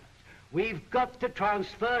with the others. We've got to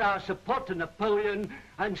transfer our support to Napoleon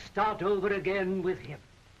and start over again with him.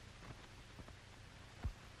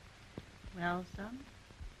 Well, son?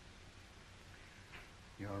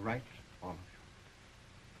 You're right, all of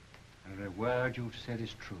you. Every word you've said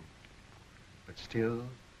is true. But still,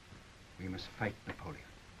 we must fight Napoleon.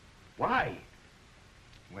 Why?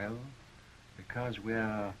 Well, because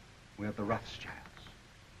we're the Rothschilds.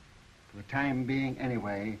 For the time being,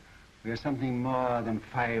 anyway, we're something more than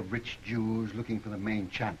 5 rich Jews looking for the main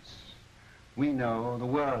chance. We know, the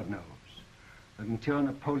world knows, that until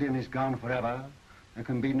Napoleon is gone forever, there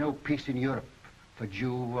can be no peace in Europe for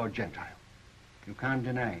Jew or Gentile. You can't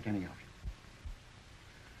deny it, any of you.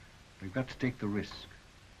 We've got to take the risk.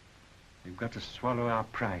 We've got to swallow our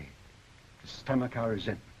pride, to stomach our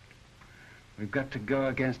resentment. We've got to go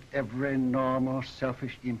against every normal,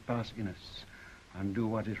 selfish impulse in us and do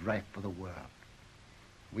what is right for the world.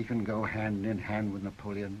 We can go hand in hand with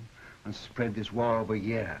Napoleon and spread this war over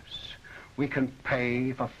years. We can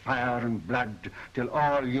pay for fire and blood till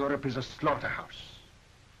all Europe is a slaughterhouse.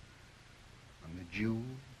 And the Jew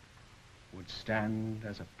would stand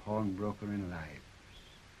as a pawnbroker in lives.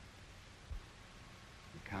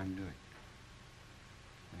 We can't do it.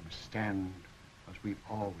 We must stand as we've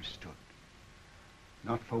always stood.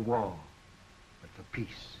 Not for war, but for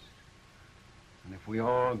peace. And if we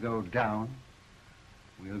all go down,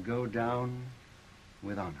 we'll go down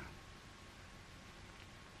with honor.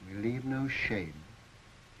 We leave no shame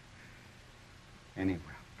anywhere.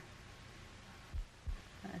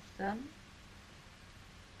 My son,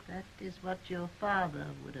 that is what your father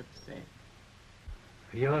would have said.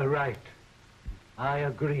 You're right. I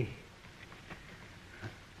agree.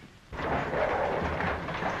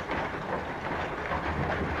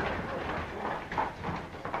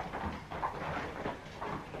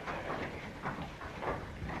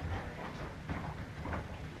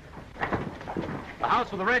 The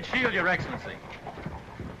house with the red shield, Your Excellency.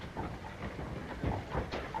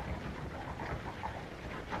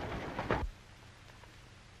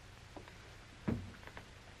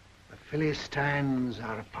 The Philistines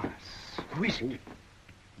are upon us. Who is it?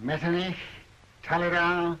 Metternich,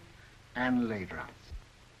 Talleyrand, and Ladrans.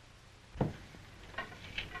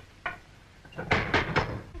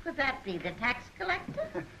 Could that be the tax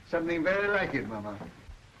collector? Something very like it, Mama.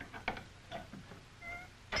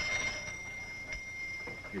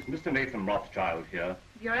 Is Mr. Nathan Rothschild here?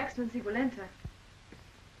 Your Excellency will enter.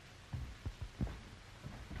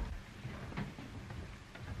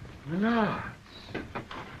 Lords,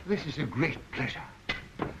 this is a great pleasure.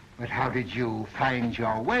 But how did you find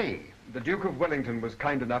your way? The Duke of Wellington was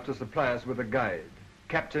kind enough to supply us with a guide,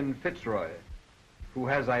 Captain Fitzroy, who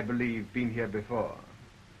has, I believe, been here before.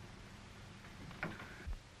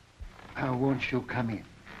 Won't you come in?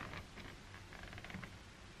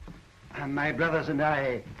 My brothers and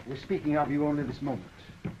I were speaking of you only this moment.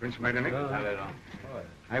 Prince Metternich.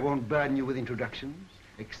 I won't burden you with introductions,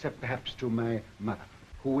 except perhaps to my mother,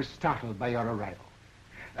 who was startled by your arrival.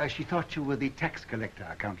 She thought you were the tax collector,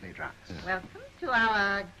 Count Ledrans. Welcome to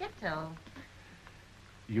our ghetto.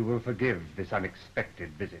 You will forgive this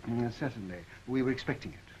unexpected visit. Certainly. We were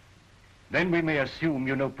expecting it. Then we may assume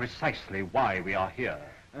you know precisely why we are here.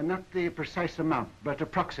 Not the precise amount, but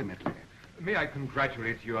approximately. May I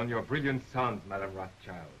congratulate you on your brilliant sons, Madame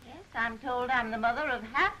Rothschild? Yes, I'm told I'm the mother of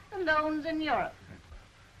half the loans in Europe.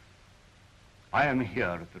 I am here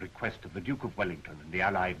at the request of the Duke of Wellington and the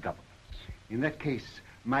Allied governments. In that case,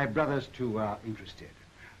 my brothers too are interested.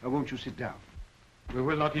 Won't you sit down? We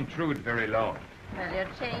will not intrude very long. Well, you're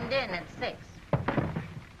chained in at 6.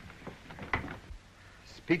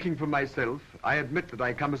 Speaking for myself, I admit that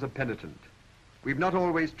I come as a penitent. We've not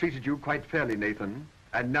always treated you quite fairly, Nathan,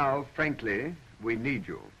 and now, frankly, we need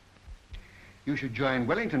you. You should join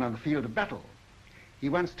Wellington on the field of battle. He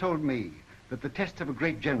once told me that the test of a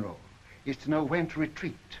great general is to know when to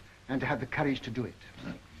retreat and to have the courage to do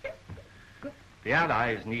it. The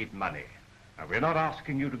Allies need money. And we're not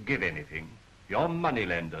asking you to give anything. You're money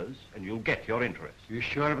lenders, and you'll get your interest. You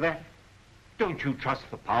sure of that? Don't you trust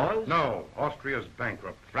the powers? No, Austria's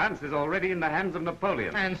bankrupt. France is already in the hands of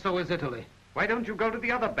Napoleon. And so is Italy. Why don't you go to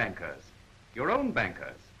the other bankers? Your own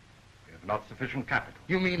bankers. We have not sufficient capital.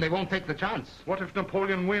 You mean they won't take the chance? What if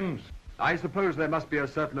Napoleon wins? I suppose there must be a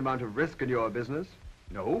certain amount of risk in your business.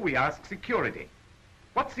 No, we ask security.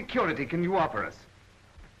 What security can you offer us?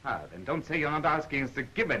 Then don't say you're not asking us to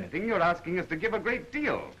give anything. You're asking us to give a great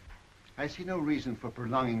deal. I see no reason for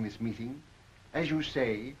prolonging this meeting. As you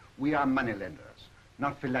say, we are moneylenders,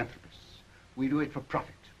 not philanthropists. We do it for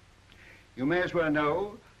profit. You may as well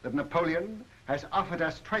know that Napoleon has offered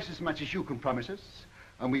us twice as much as you can promise us,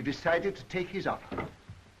 and we've decided to take his offer.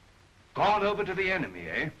 Gone over to the enemy,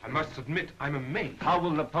 eh? I must admit, I'm amazed. How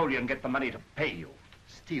will Napoleon get the money to pay you?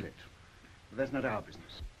 Steal it. But that's not our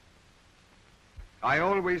business. I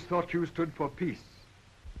always thought you stood for peace.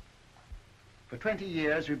 For 20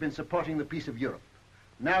 years, we've been supporting the peace of Europe.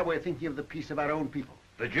 Now we're thinking of the peace of our own people.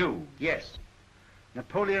 The Jews? Yes.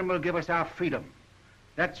 Napoleon will give us our freedom.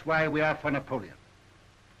 That's why we are for Napoleon.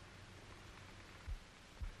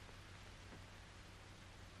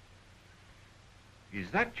 Is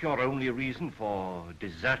that your only reason for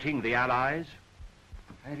deserting the Allies?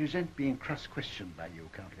 I resent being cross-questioned by you,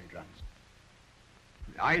 Count Ledrans.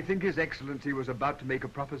 I think His Excellency was about to make a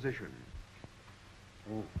proposition.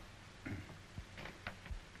 Oh.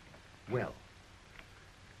 Well,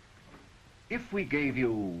 if we gave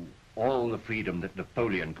you all the freedom that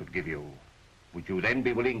Napoleon could give you, would you then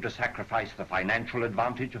be willing to sacrifice the financial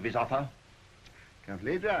advantage of his offer? Count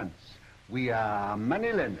Ledrans, we are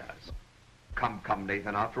moneylenders. Come,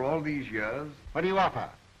 Nathan, after all these years... What do you offer?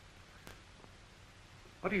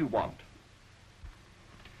 What do you want?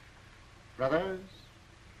 Brothers,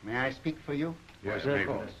 may I speak for you? Yes, of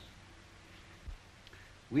course.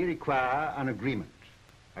 We require an agreement,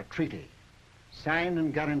 a treaty, signed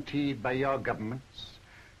and guaranteed by your governments,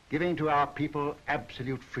 giving to our people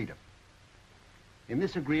absolute freedom. In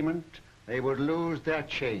this agreement, they would lose their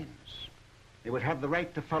chains. They would have the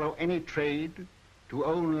right to follow any trade, to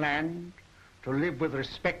own land, to live with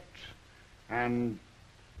respect, and...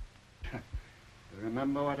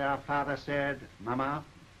 Remember what our father said, Mama?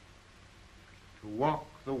 To walk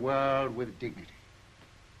the world with dignity.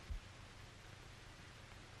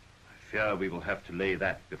 I fear we will have to lay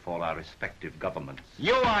that before our respective governments.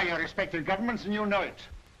 You are your respective governments, and you know it.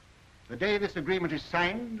 The day this agreement is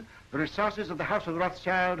signed, the resources of the House of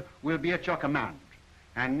Rothschild will be at your command,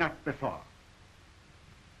 and not before.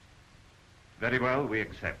 Very well, we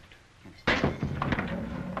accept.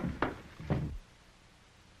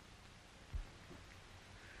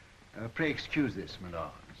 Pray excuse this, my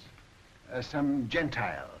lords. Some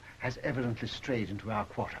Gentile has evidently strayed into our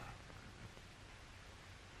quarter.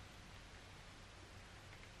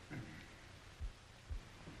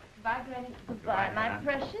 Goodbye, Granny. Goodbye, my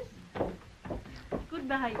precious.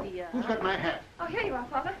 Goodbye, dear. Who's got my hat? Oh, here you are,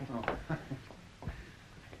 Father. Oh.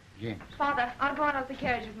 James. Father, I'll go out of the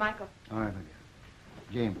carriage with Michael. All right, my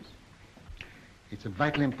dear. James, it's of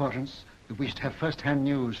vital importance that we should have first-hand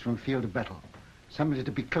news from the field of battle. Somebody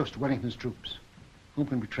to be close to Wellington's troops. Whom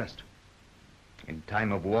can we trust? In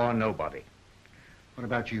time of war, nobody. What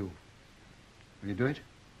about you? Will you do it?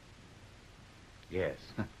 Yes.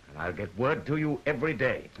 And I'll get word to you every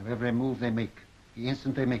day. Of every move they make, the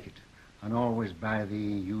instant they make it, and always by the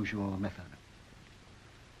usual method.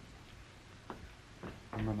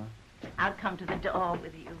 Oh, Mama? I'll come to the door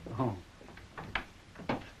with you. Oh.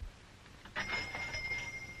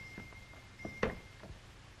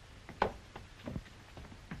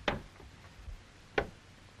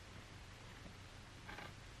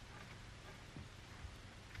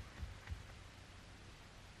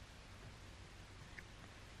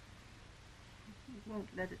 won't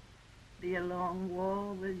let it be a long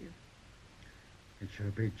war, will you? It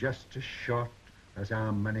shall be just as short as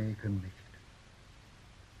our money can make it.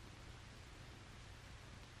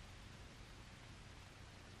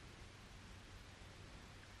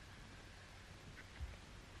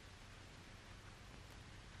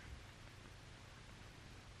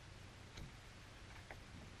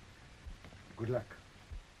 Good luck.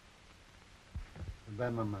 Goodbye,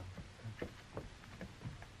 Mama.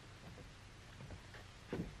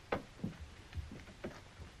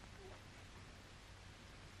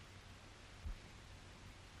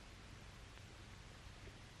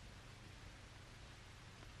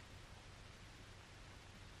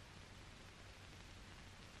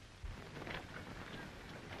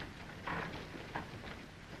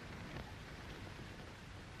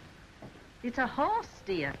 It's a horse,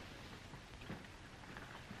 dear.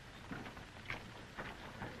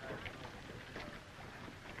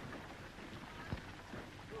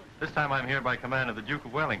 This time I'm here by command of the Duke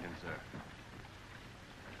of Wellington, sir.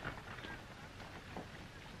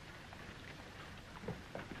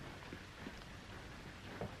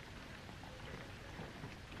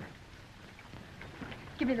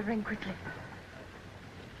 Give me the ring quickly.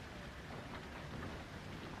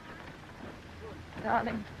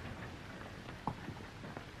 Darling.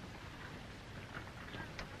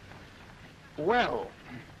 Well,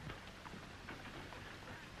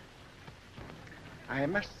 I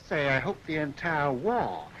must say I hope the entire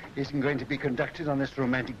war isn't going to be conducted on this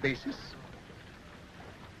romantic basis.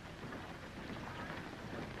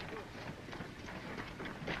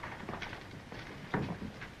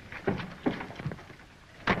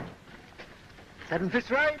 Seven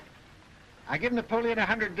Fitzroy, I give Napoleon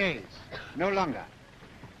 100 days, no longer.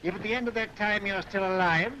 If at the end of that time you're still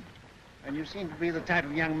alive, and you seem to be the type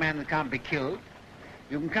of young man that can't be killed,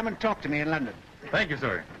 you can come and talk to me in London. Thank you,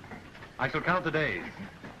 sir. I shall count the days.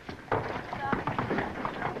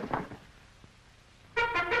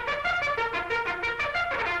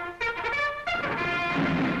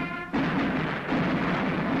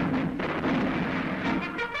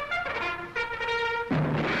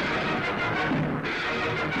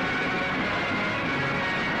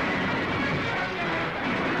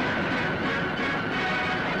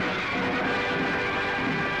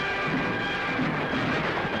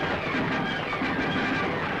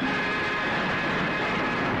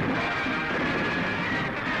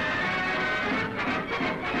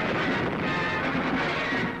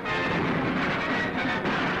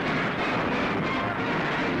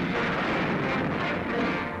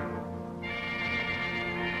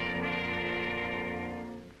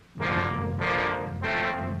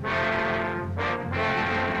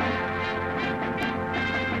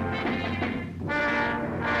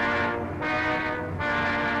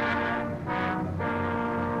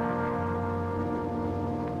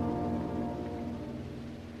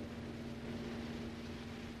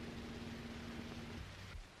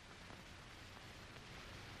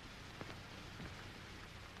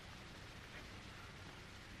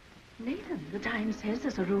 Nathan, the Times says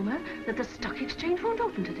there's a rumor that the stock exchange won't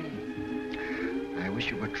open today. I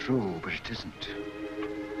wish it were true, but it isn't.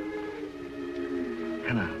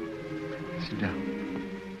 Hannah, sit down.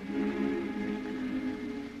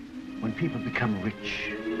 When people become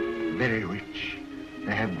rich, very rich,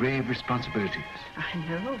 they have grave responsibilities. I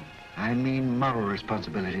know. I mean moral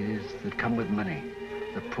responsibilities that come with money,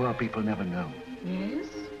 that poor people never know. Yes?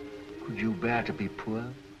 Could you bear to be poor?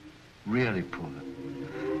 Really poor?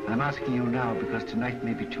 I'm asking you now because tonight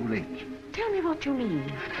may be too late. Tell me what you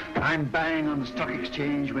mean. I'm buying on the stock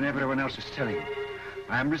exchange when everyone else is selling.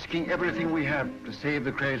 I'm risking everything we have to save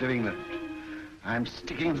the credit of England. I'm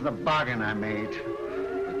sticking to the bargain I made.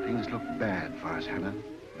 But things look bad for us, Hannah.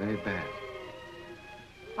 Very bad.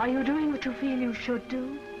 Are you doing what you feel you should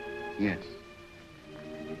do? Yes.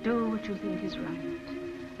 Do what you think is right.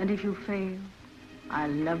 And if you fail, I'll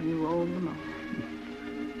love you all the more.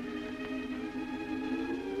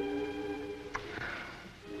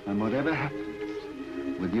 And whatever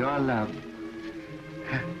happens, with your love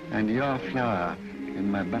and your flower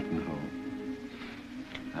in my buttonhole,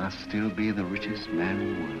 I'll still be the richest man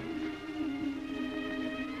in the world.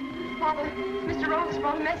 Father, Mr. Rose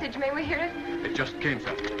brought a message. May we hear it? It just came,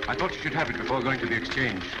 sir. I thought you should have it before going to the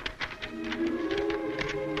exchange.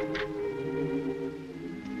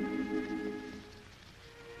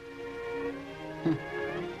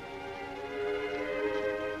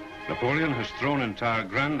 Napoleon has thrown entire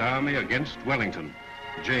grand army against Wellington.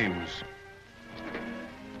 James.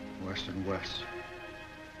 Worse and worse.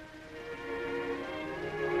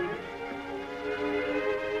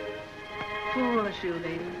 Poor shoe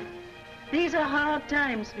lady. These are hard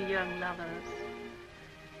times for young lovers.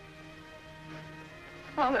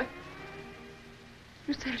 Father,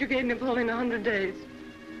 you said you gave Napoleon 100 days.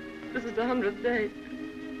 This is the 100th day.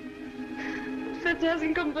 Fitz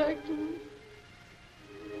hasn't come back to me.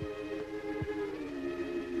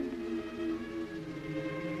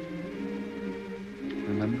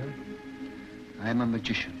 Remember, I'm a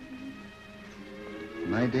magician.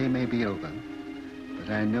 My day may be over, but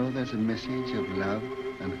I know there's a message of love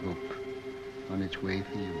and hope on its way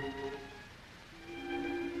for you.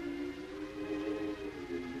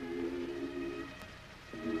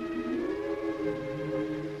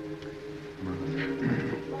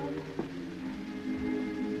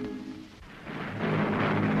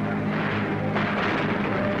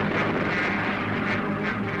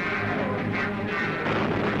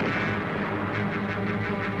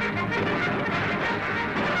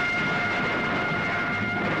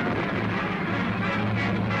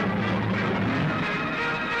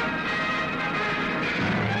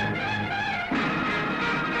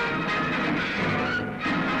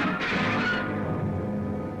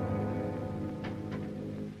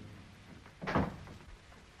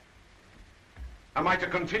 Am I to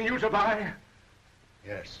continue to buy?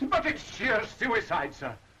 Yes. But it's sheer suicide,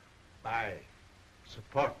 sir. Buy.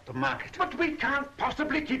 Support the market. But we can't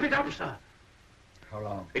possibly keep it up, sir. How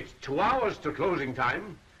long? It's 2 hours to closing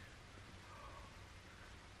time.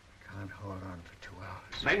 Can't hold on for 2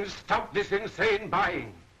 hours. Then stop this insane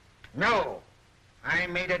buying. No. I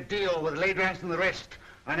made a deal with Ladrans and the rest,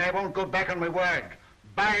 and I won't go back on my word.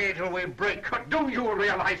 Buy till we break. But do you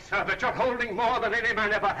realize, sir, that you're holding more than any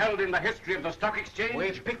man ever held in the history of the stock exchange?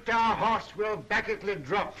 We've picked our horse, we'll back it till it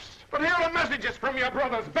drops. But here are messages from your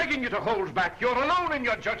brothers begging you to hold back. You're alone in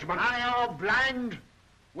your judgment. I am blind.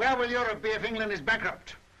 Where will Europe be if England is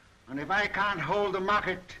bankrupt? And if I can't hold the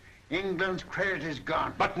market, England's credit is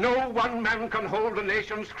gone. But no one man can hold a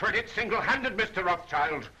nation's credit single-handed, Mr.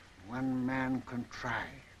 Rothschild. One man can try.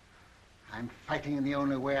 I'm fighting in the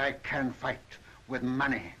only way I can fight, with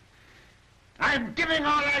money. I'm giving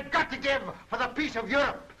all I've got to give for the peace of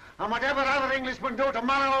Europe. And whatever other Englishmen do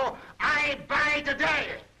tomorrow, I buy today.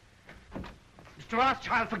 Mr.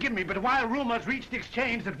 Rothschild, forgive me, but while rumors reach the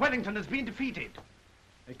exchange that Wellington has been defeated.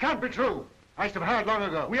 It can't be true. I should have heard long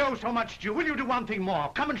ago. We owe so much to you. Will you do one thing more?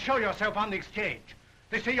 Come and show yourself on the exchange.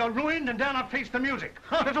 They say you're ruined and dare not face the music.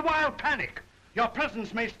 There's a wild panic. Your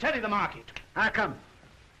presence may steady the market. I come.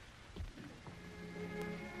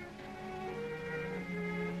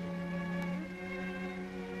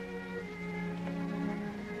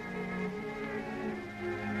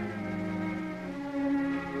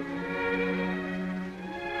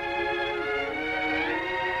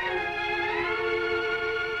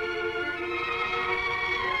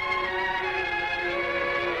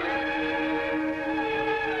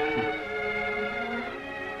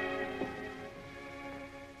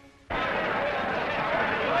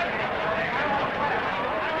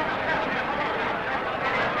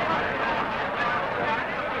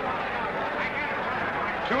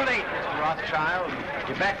 Too late, Mr. Rothschild.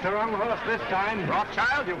 You backed the wrong horse this time.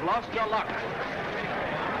 Rothschild, you've lost your luck.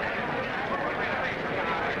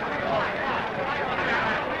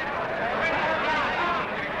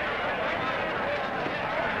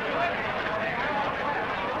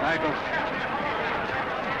 Michael.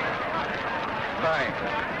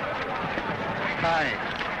 Buy.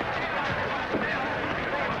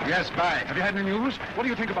 Yes, buy. Have you had any news? What do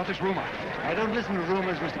you think about this rumor? I don't listen to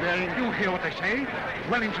rumors, Mr. Baring. You hear what they say?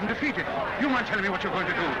 Wellington defeated. You mind telling me what you're going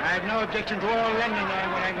to do? I have no objection to all London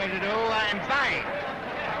knowing what I'm going to do. I'm buying.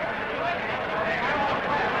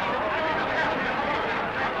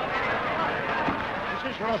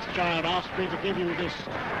 Mrs. Rothschild asked me to give you this.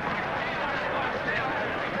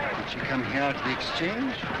 Did she come here to the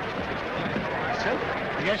exchange? Myself?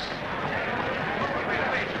 Yes.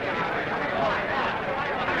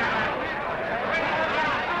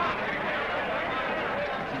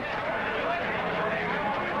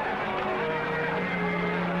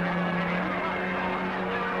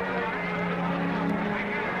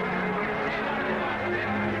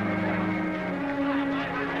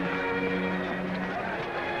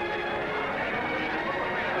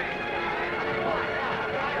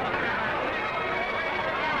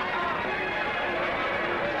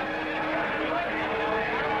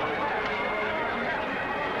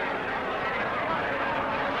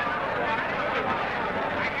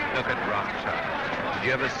 Look at Rothschild. Did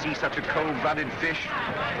you ever see such a cold-blooded fish?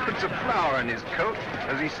 Puts a flower in his coat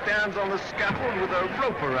as he stands on the scaffold with a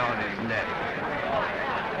rope around his neck.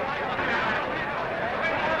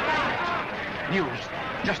 News.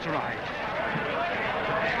 Just arrived.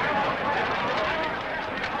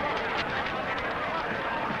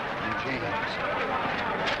 And James.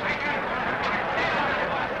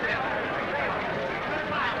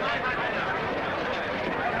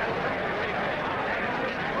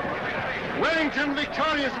 Britain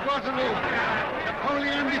victorious at Waterloo.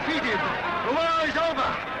 Napoleon defeated. The war is over.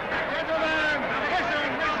 Gentlemen, listen,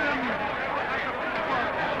 listen.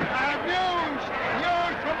 I have news.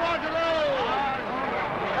 News from Waterloo.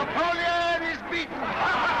 Napoleon is beaten.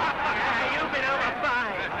 You've been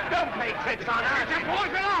overfired. Don't play tricks on us. It's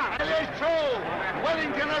important. It is true.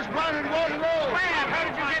 Wellington has won in Waterloo. Where? How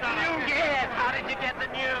did you get the news? Yes, how did you get the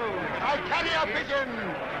news? I carry a pigeon.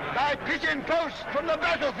 By pigeon post from the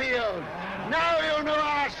battlefield. Now you know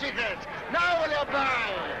our secret. Now will you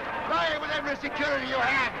buy? Buy with every security you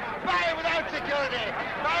have. Buy without security.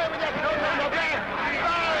 Buy with your clothes on your back.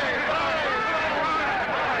 Buy.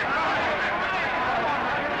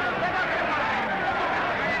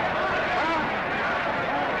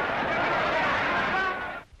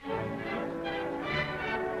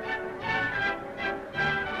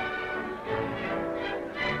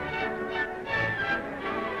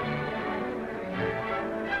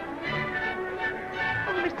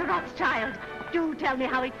 Rothschild, do tell me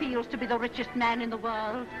how it feels to be the richest man in the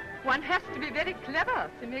world. One has to be very clever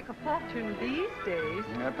to make a fortune these days.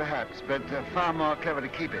 Perhaps, but far more clever to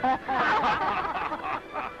keep it.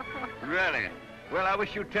 Really? Well, I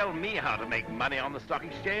wish you'd tell me how to make money on the stock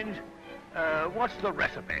exchange. What's the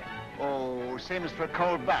recipe? Oh, same as for a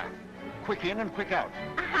cold bath. Quick in and quick out.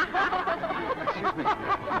 Excuse me.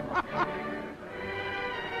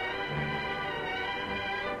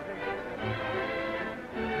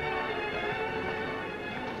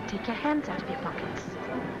 Take your hands out of your pockets.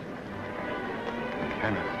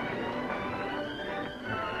 Hannah.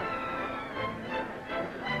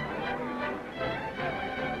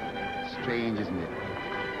 Strange, isn't it?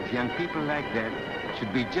 If young people like that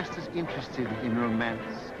should be just as interested in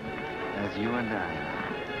romance as you and I.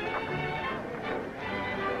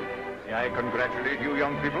 May I congratulate you,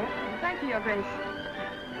 young people? Thank you, Your Grace.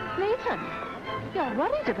 Nathan, you're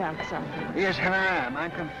worried about something. Yes, Hannah, I am.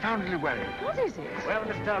 I'm confoundedly worried. What is it? Well,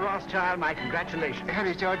 Mr. Rothschild, my congratulations.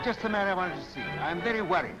 Harry, George, just the man I wanted to see. I'm very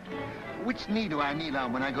worried. Which knee do I kneel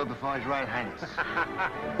on when I go before His Royal Highness?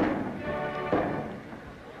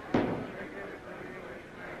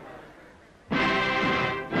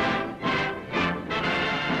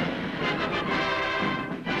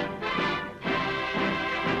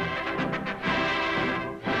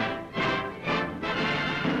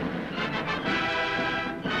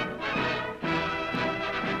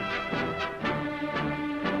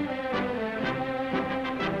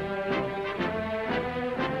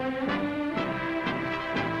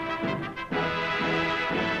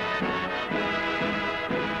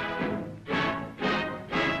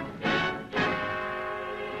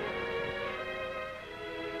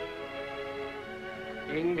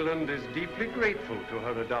 England is deeply grateful to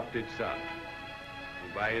her adopted son,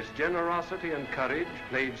 who by his generosity and courage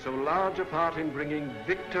played so large a part in bringing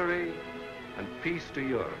victory and peace to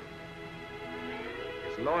Europe.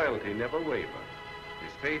 His loyalty never wavered.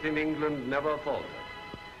 His faith in England never faltered.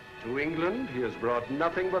 To England, he has brought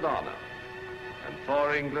nothing but honor. And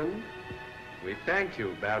for England, we thank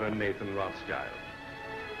you, Baron Nathan Rothschild.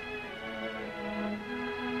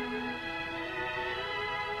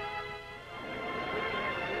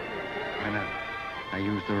 Hannah, I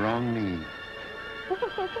used the wrong knee.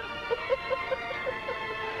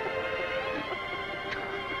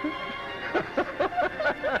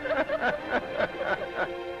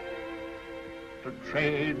 To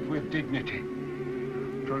trade with dignity,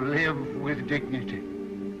 to live with dignity,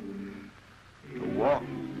 to walk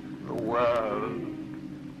the world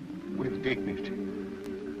with dignity.